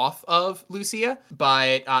person off of Lucia,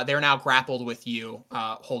 but they're now grappled with you.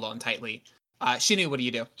 Hold on tightly. Shinu, what do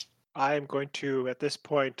you do? I am going to, at this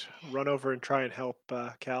point, run over and try and help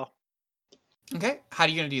Cal. Okay, how are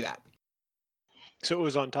you going to do that? So it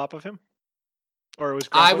was on top of him? Or it was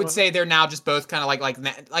I grappling would with say they're now just both kind of like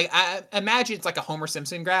I imagine it's like a Homer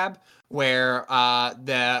Simpson grab where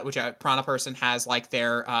the Piranha person has like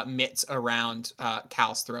their mitts around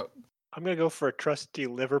Cal's throat. I'm going to go for a trusty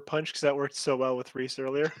liver punch because that worked so well with Reese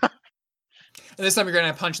earlier. And this time you're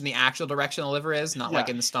going to punch in the actual direction the liver is, not like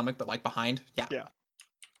Yeah. in the stomach, but like behind. Yeah. Yeah.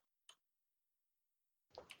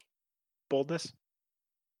 Boldness?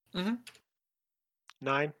 Mm-hmm.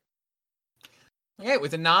 9. Okay,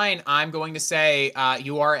 with a 9, I'm going to say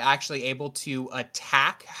you are actually able to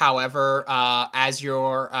attack. However, as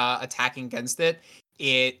you're attacking against it,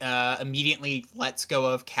 it immediately lets go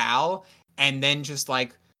of Cal and then just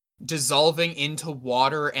like dissolving into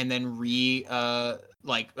water and then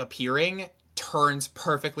appearing, turns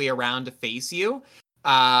perfectly around to face you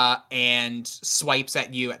and swipes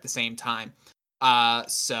at you at the same time.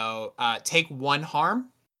 So take 1 harm.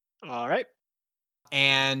 All right.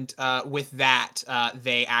 And with that,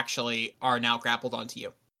 they actually are now grappled onto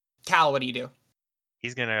you. Cal, what do you do?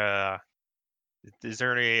 He's gonna. Is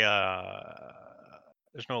there any?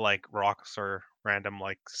 There's no like rocks or random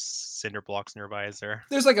like cinder blocks nearby, is there?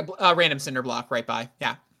 There's like a random cinder block right by.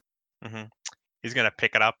 Yeah. Mm-hmm. He's gonna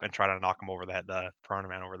pick it up and try to knock him over the head, the Piranha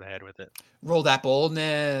Man over the head with it. Roll that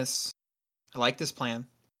boldness. I like this plan.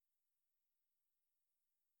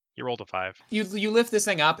 He rolled a 5. You lift this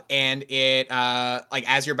thing up and it like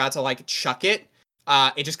as you're about to like chuck it,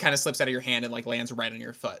 it just kind of slips out of your hand and like lands right on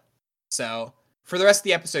your foot. So for the rest of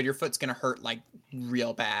the episode, your foot's gonna hurt like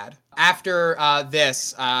real bad. After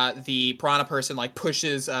this, the Piranha person like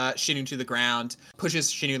pushes Shinu to the ground,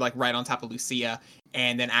 pushes Shinu like right on top of Lucia,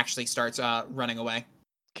 and then actually starts running away.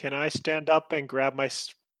 Can I stand up and grab my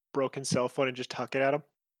broken cell phone and just huck it at him?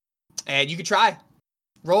 And you could try.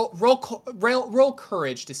 Roll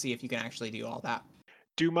courage to see if you can actually do all that.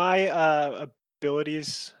 Do my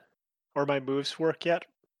abilities or my moves work yet?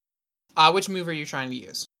 Which move are you trying to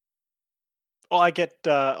use? Oh, I get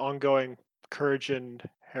ongoing courage and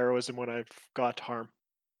heroism when I've got harm.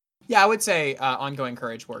 Yeah, I would say ongoing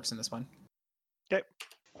courage works in this one. Okay.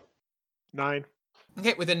 9.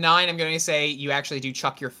 Okay, with a 9, I'm going to say you actually do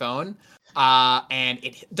chuck your phone, and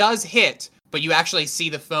it does hit, but you actually see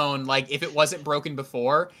the phone, like, if it wasn't broken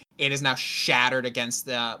before, it is now shattered against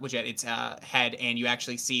its head, and you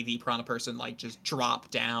actually see the Piranha person, like, just drop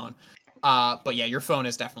down. But yeah, your phone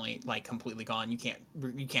is definitely, like, completely gone. You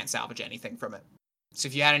can't salvage anything from it. So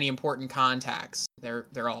if you had any important contacts,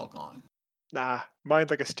 they're all gone. Nah, mine's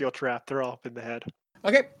like a steel trap. They're all up in the head.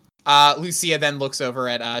 Okay. Lucia then looks over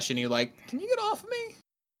at Shinu like, can you get off of me?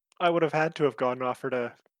 I would have had to have gone off her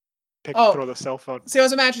to throw the cell phone. See, I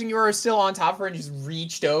was imagining you were still on top of her and just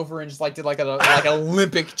reached over and just like did like an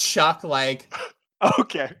Olympic chuck, like.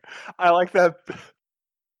 Okay, I like that.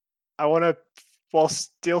 I want to, while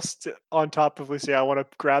still on top of Lucia, I want to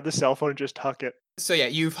grab the cell phone and just huck it. So yeah,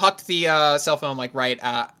 you've hucked the cell phone like right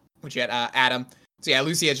at Adam. So yeah,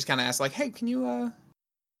 Lucia just kind of asked like, hey, can you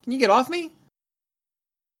get off me?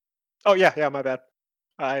 Oh yeah, my bad.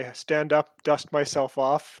 I stand up, dust myself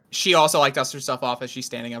off. She also like dusts herself off as she's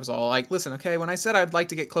standing up. I was all like, listen, okay, when I said I'd like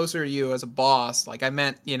to get closer to you as a boss, like I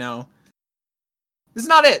meant, this is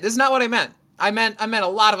not it. This is not what I meant. I meant a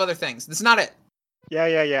lot of other things. This is not it.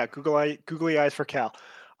 Yeah. Googly eyes for Cal.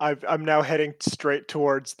 I'm now heading straight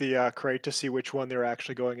towards the crate to see which one they're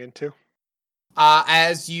actually going into.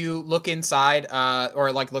 As you look inside,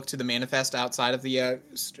 or like look to the manifest outside of the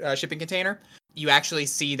shipping container, you actually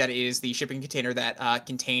see that it is the shipping container that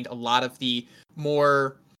contained a lot of the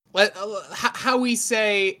more, how we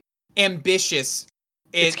say, ambitious.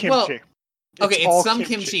 It's kimchi. Well, okay, it's some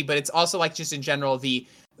kimchi, but it's also like just in general the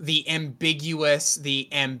ambiguous, the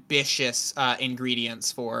ambitious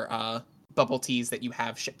ingredients for bubble teas that you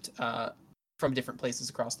have shipped from different places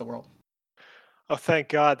across the world. Oh, thank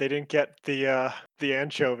God they didn't get the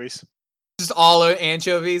anchovies. Just all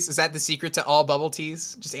anchovies? Is that the secret to all bubble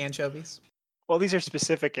teas? Just anchovies? Well, these are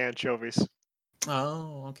specific anchovies.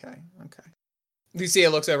 Oh, okay. Lucia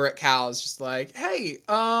looks over at Cal, is just like, hey,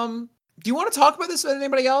 do you want to talk about this with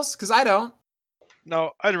anybody else? Because I don't.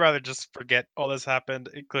 No, I'd rather just forget all this happened,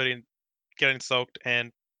 including getting soaked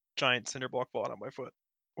and giant cinder block falling on my foot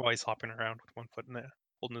while he's hopping around with one foot in there,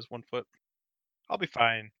 holding his one foot. I'll be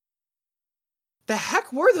fine. The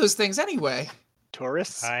heck were those things anyway?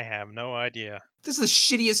 Tourists? I have no idea. This is the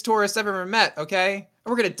shittiest tourist I've ever met, okay? I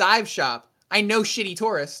work at a dive shop. I know shitty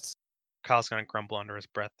tourists. Kyle's gonna grumble under his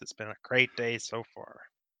breath. It's been a great day so far.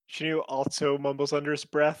 Shinu also mumbles under his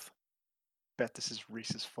breath. Bet this is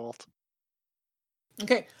Reese's fault.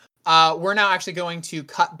 Okay. we're now actually going to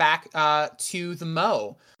cut back to the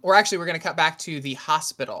Mo. Or actually, we're going to cut back to the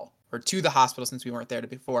hospital. Or to the hospital since we weren't there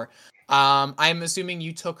before. I'm assuming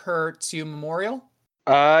you took her to Memorial?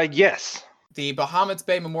 Yes. The Bahamut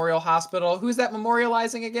Bay Memorial Hospital. Who's that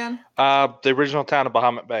memorializing again? The original town of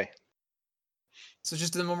Bahamut Bay. So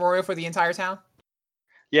just the memorial for the entire town?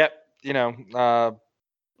 Yep.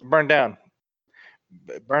 Burned down.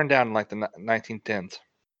 Burned down in like the 1910s.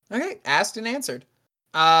 Okay, asked and answered.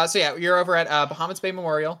 So yeah, you're over at Bahamut Bay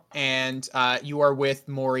Memorial, and you are with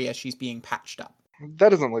Mori as she's being patched up. That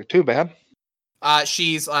doesn't look too bad.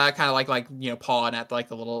 She's kind of like pawing at like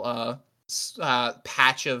the little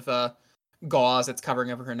patch of gauze that's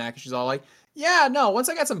covering over her neck. She's all like, "Yeah, no. Once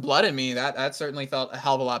I got some blood in me, that certainly felt a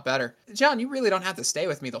hell of a lot better." John, you really don't have to stay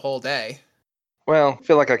with me the whole day. Well, I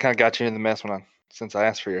feel like I kind of got you in the mess since I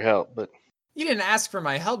asked for your help, but you didn't ask for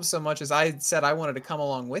my help so much as I said I wanted to come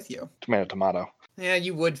along with you. Tomato. Yeah,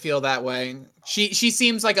 you would feel that way. She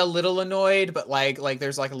seems like a little annoyed, but like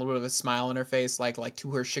there's like a little bit of a smile on her face, like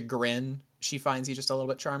to her chagrin, she finds you just a little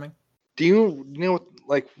bit charming. Do you know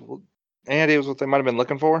any ideas what they might have been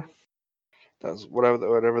looking for? That was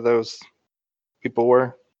whatever those people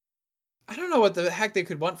were. I don't know what the heck they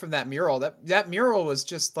could want from that mural. That mural was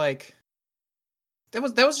just like that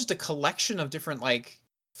was just a collection of different like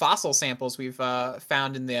fossil samples we've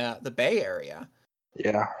found in the Bay Area.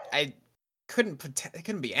 Yeah. It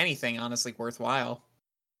couldn't be anything honestly worthwhile.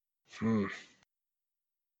 I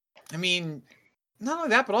mean, not only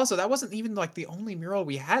that, but also that wasn't even like the only mural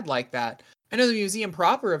we had like that. I know the museum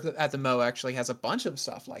proper at the Mo actually has a bunch of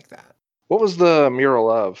stuff like that. What was the mural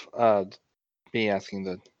of? Me asking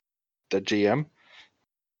the GM.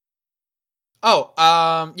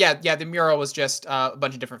 Oh, yeah, the mural was just a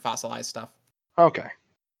bunch of different fossilized stuff. Okay.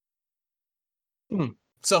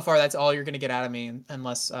 So far, that's all you're gonna get out of me,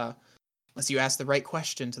 unless you ask the right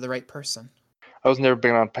question to the right person. I was never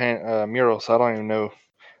big on murals, so I don't even know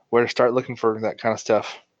where to start looking for that kind of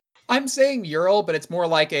stuff. I'm saying mural, but it's more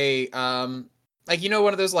like a one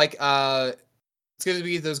of those like it's going to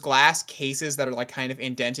be those glass cases that are like kind of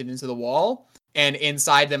indented into the wall, and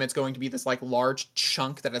inside them it's going to be this like large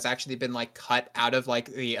chunk that has actually been like cut out of like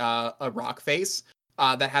the a rock face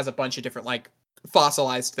that has a bunch of different like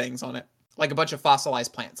fossilized things on it, like a bunch of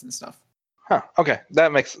fossilized plants and stuff. Huh. Okay,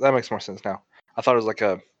 that makes more sense now. I thought it was like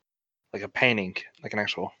a painting, like an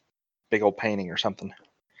actual big old painting or something.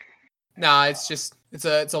 No, it's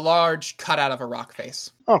a large cutout of a rock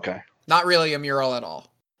face. Okay. Not really a mural at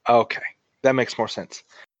all. Okay, that makes more sense.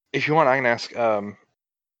 If you want, I can ask.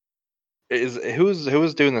 Who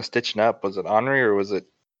was doing the stitching up? Was it Henri or was it?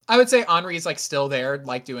 I would say Henri's like still there,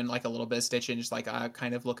 like doing like a little bit of stitching, just like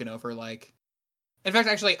kind of looking over like. In fact,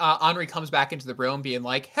 actually, Henri comes back into the room, being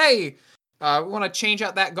like, "Hey, we want to change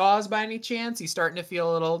out that gauze by any chance? He's starting to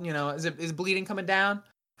feel a little, is bleeding coming down?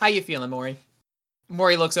 How you feeling, Mori?"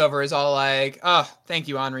 Mori looks over, is all like, "Oh, thank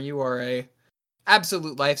you, Henri. You are a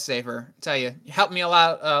absolute lifesaver. I tell you helped me a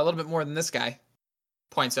lot, a little bit more than this guy."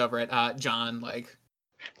 Points over at John, like.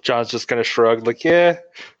 John's just gonna shrug, like, "Yeah,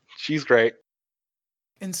 she's great."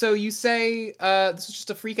 And so you say this is just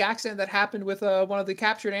a freak accident that happened with one of the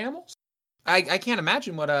captured animals? I can't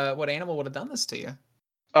imagine what animal would have done this to you.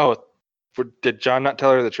 Oh, did John not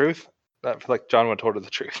tell her the truth? I feel like John would have told her the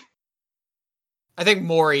truth. I think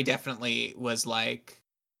Mori definitely was like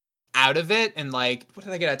out of it, and like, what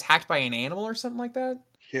did I get attacked by an animal or something like that?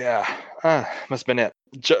 Yeah, must have been it.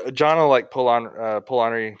 John will like pull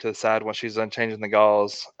Henri to the side when she's done changing the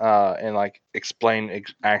gauze, and like explain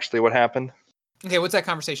actually what happened. Okay, what's that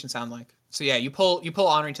conversation sound like? So yeah, you pull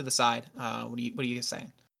Henri to the side. What are you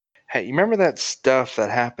saying? Hey, you remember that stuff that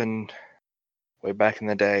happened way back in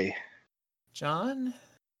the day? John,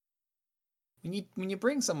 when you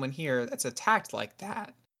bring someone here that's attacked like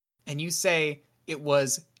that, and you say it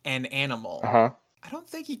was an animal, I don't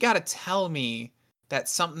think you gotta tell me that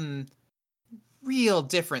something real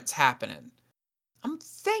different's happening. I'm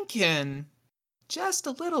thinking just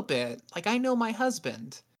a little bit, like I know my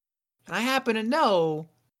husband, and I happen to know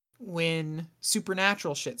when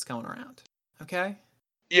supernatural shit's going around. Okay?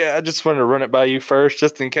 Yeah, I just wanted to run it by you first,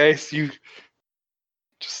 just in case you.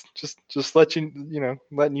 Just letting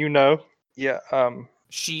you know. Yeah.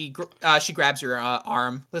 She grabs your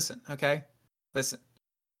arm. Listen, okay? Listen.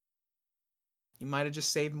 You might have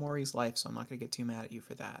just saved Mori's life, so I'm not gonna get too mad at you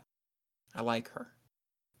for that. I like her.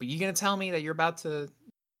 But you gonna tell me that you're about to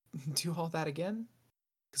do all that again?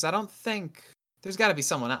 Because I don't think there's got to be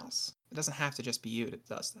someone else. It doesn't have to just be you that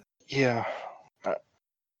does that. Yeah. I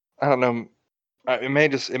don't know. It may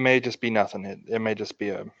just be nothing. It may just be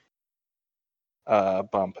a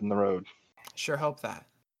bump in the road. Sure hope that.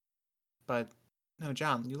 But No,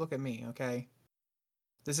 John, you look at me, okay?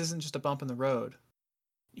 This isn't just a bump in the road.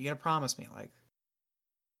 You gotta promise me, like,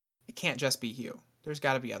 it can't just be you. There's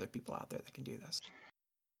gotta be other people out there that can do this.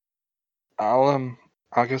 I'll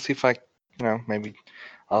go see if I, maybe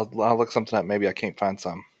I'll look something up. Maybe I can't find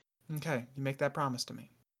some. Okay, you make that promise to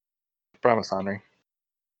me. Promise, Henri.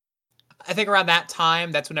 I think around that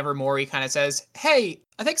time, that's whenever Maury kind of says, "Hey,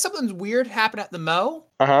 I think something's weird happened at the Mo."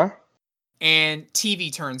 And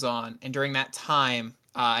TV turns on, and during that time,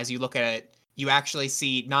 as you look at it, you actually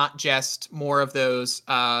see not just more of those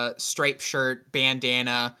striped shirt,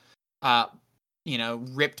 bandana,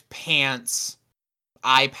 ripped pants,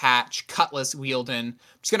 eye patch, cutlass wielding. I'm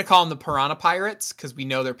just gonna call them the Piranha Pirates because we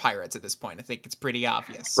know they're pirates at this point. I think it's pretty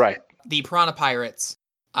obvious. Right. The Piranha Pirates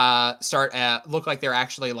start look like they're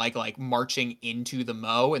actually like marching into the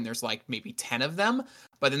Mo, and there's like maybe 10 of them,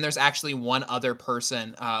 but then there's actually one other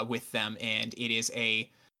person with them, and it is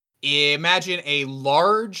imagine a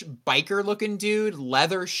large biker looking dude,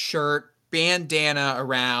 leather shirt, bandana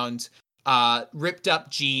around, ripped up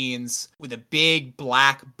jeans with a big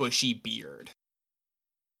black bushy beard.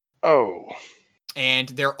 Oh. And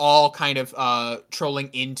they're all kind of trolling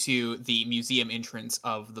into the museum entrance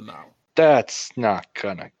of the Mo. That's not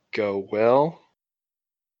gonna go well.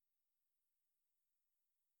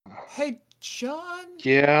 Hey, John?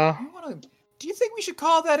 Yeah? Do you think we should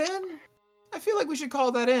call that in? I feel like we should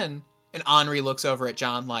call that in. And Henri looks over at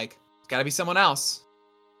John like, it's gotta be someone else.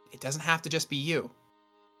 It doesn't have to just be you.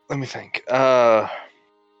 Let me think.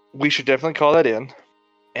 We should definitely call that in.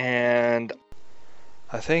 And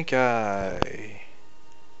I think I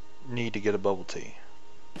need to get a bubble tea.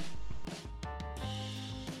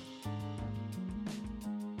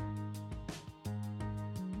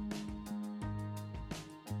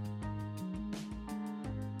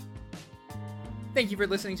 Thank you for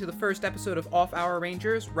listening to the first episode of Off Hour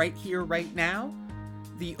Rangers, right here, right now.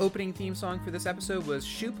 The opening theme song for this episode was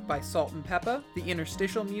Shoop by Salt and Peppa. The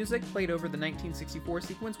interstitial music played over the 1964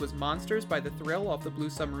 sequence was Monsters by The Thrill off the Blue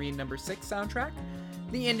Submarine No. 6 soundtrack.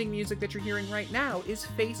 The ending music that you're hearing right now is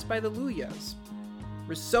Face by the Luyas.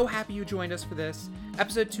 We're so happy you joined us for this.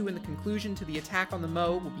 Episode 2 and the conclusion to the attack on the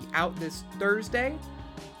Mo will be out this Thursday.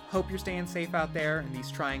 Hope you're staying safe out there in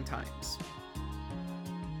these trying times.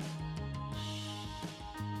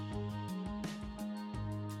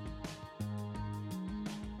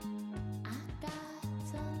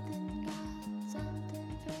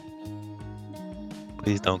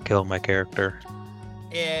 Please don't kill my character.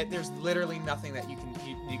 There's literally nothing that you can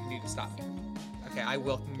do to stop me. Okay, I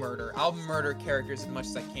will murder. I'll murder characters as much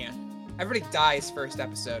as I can. Everybody dies first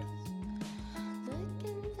episode.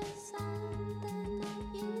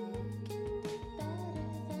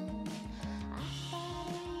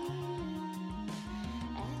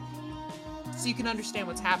 So you can understand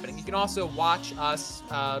what's happening. You can also watch us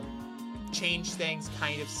change things,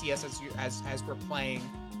 kind of see us as we're playing.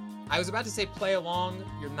 I was about to say play along.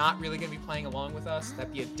 You're not really going to be playing along with us.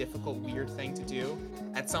 That'd be a difficult, weird thing to do.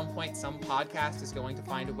 At some point, some podcast is going to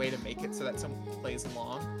find a way to make it so that someone plays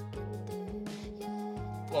along.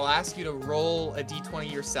 We'll ask you to roll a d20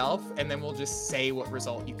 yourself, and then we'll just say what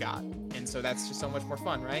result you got. And so that's just so much more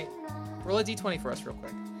fun, right? Roll a d20 for us real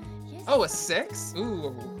quick. Oh, a 6?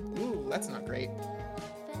 Ooh, that's not great.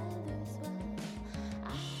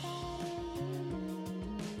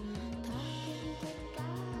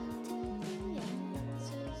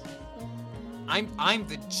 I'm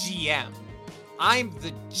the GM. I'm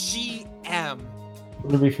the GM.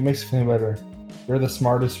 Ruby, if it makes you feel better, you're the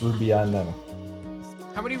smartest Ruby I know.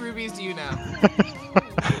 How many rubies do you know?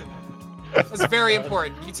 That's very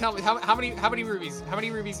important. You tell me how many rubies? How many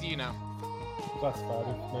rubies do you know? Classified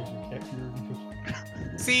information can't be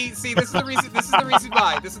revealed. See, this is the reason. This is the reason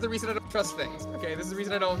why. This is the reason I don't trust things. Okay, this is the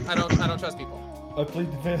reason I don't trust people. I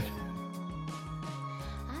plead the fifth.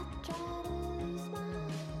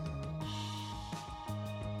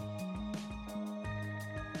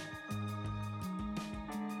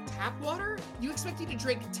 Tap water? You expect me to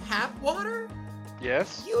drink tap water?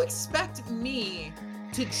 Yes. You expect me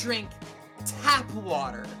to drink tap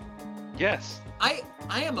water? Yes. I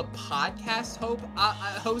am a podcast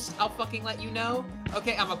host. I'll fucking let you know.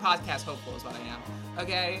 Okay, I'm a podcast hopeful is what I am.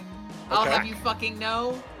 Okay? I'll have you fucking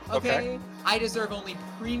know. Okay? I deserve only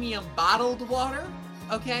premium bottled water.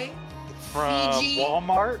 Okay? From Fiji.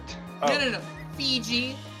 Walmart? Oh. No.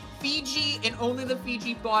 Fiji, and only the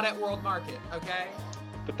Fiji bought at World Market. Okay?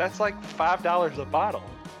 But that's like $5 a bottle.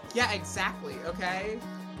 Yeah, exactly. Okay?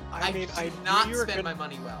 I mean, I do not knew you were spend gonna, my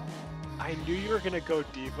money well. I knew you were gonna go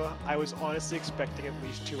diva. I was honestly expecting at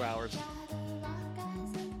least 2 hours.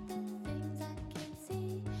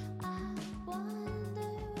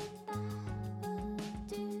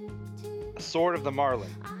 Sword of the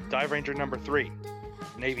Marlin, Dive Ranger number 3,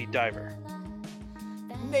 Navy Diver.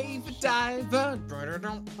 Navy diver.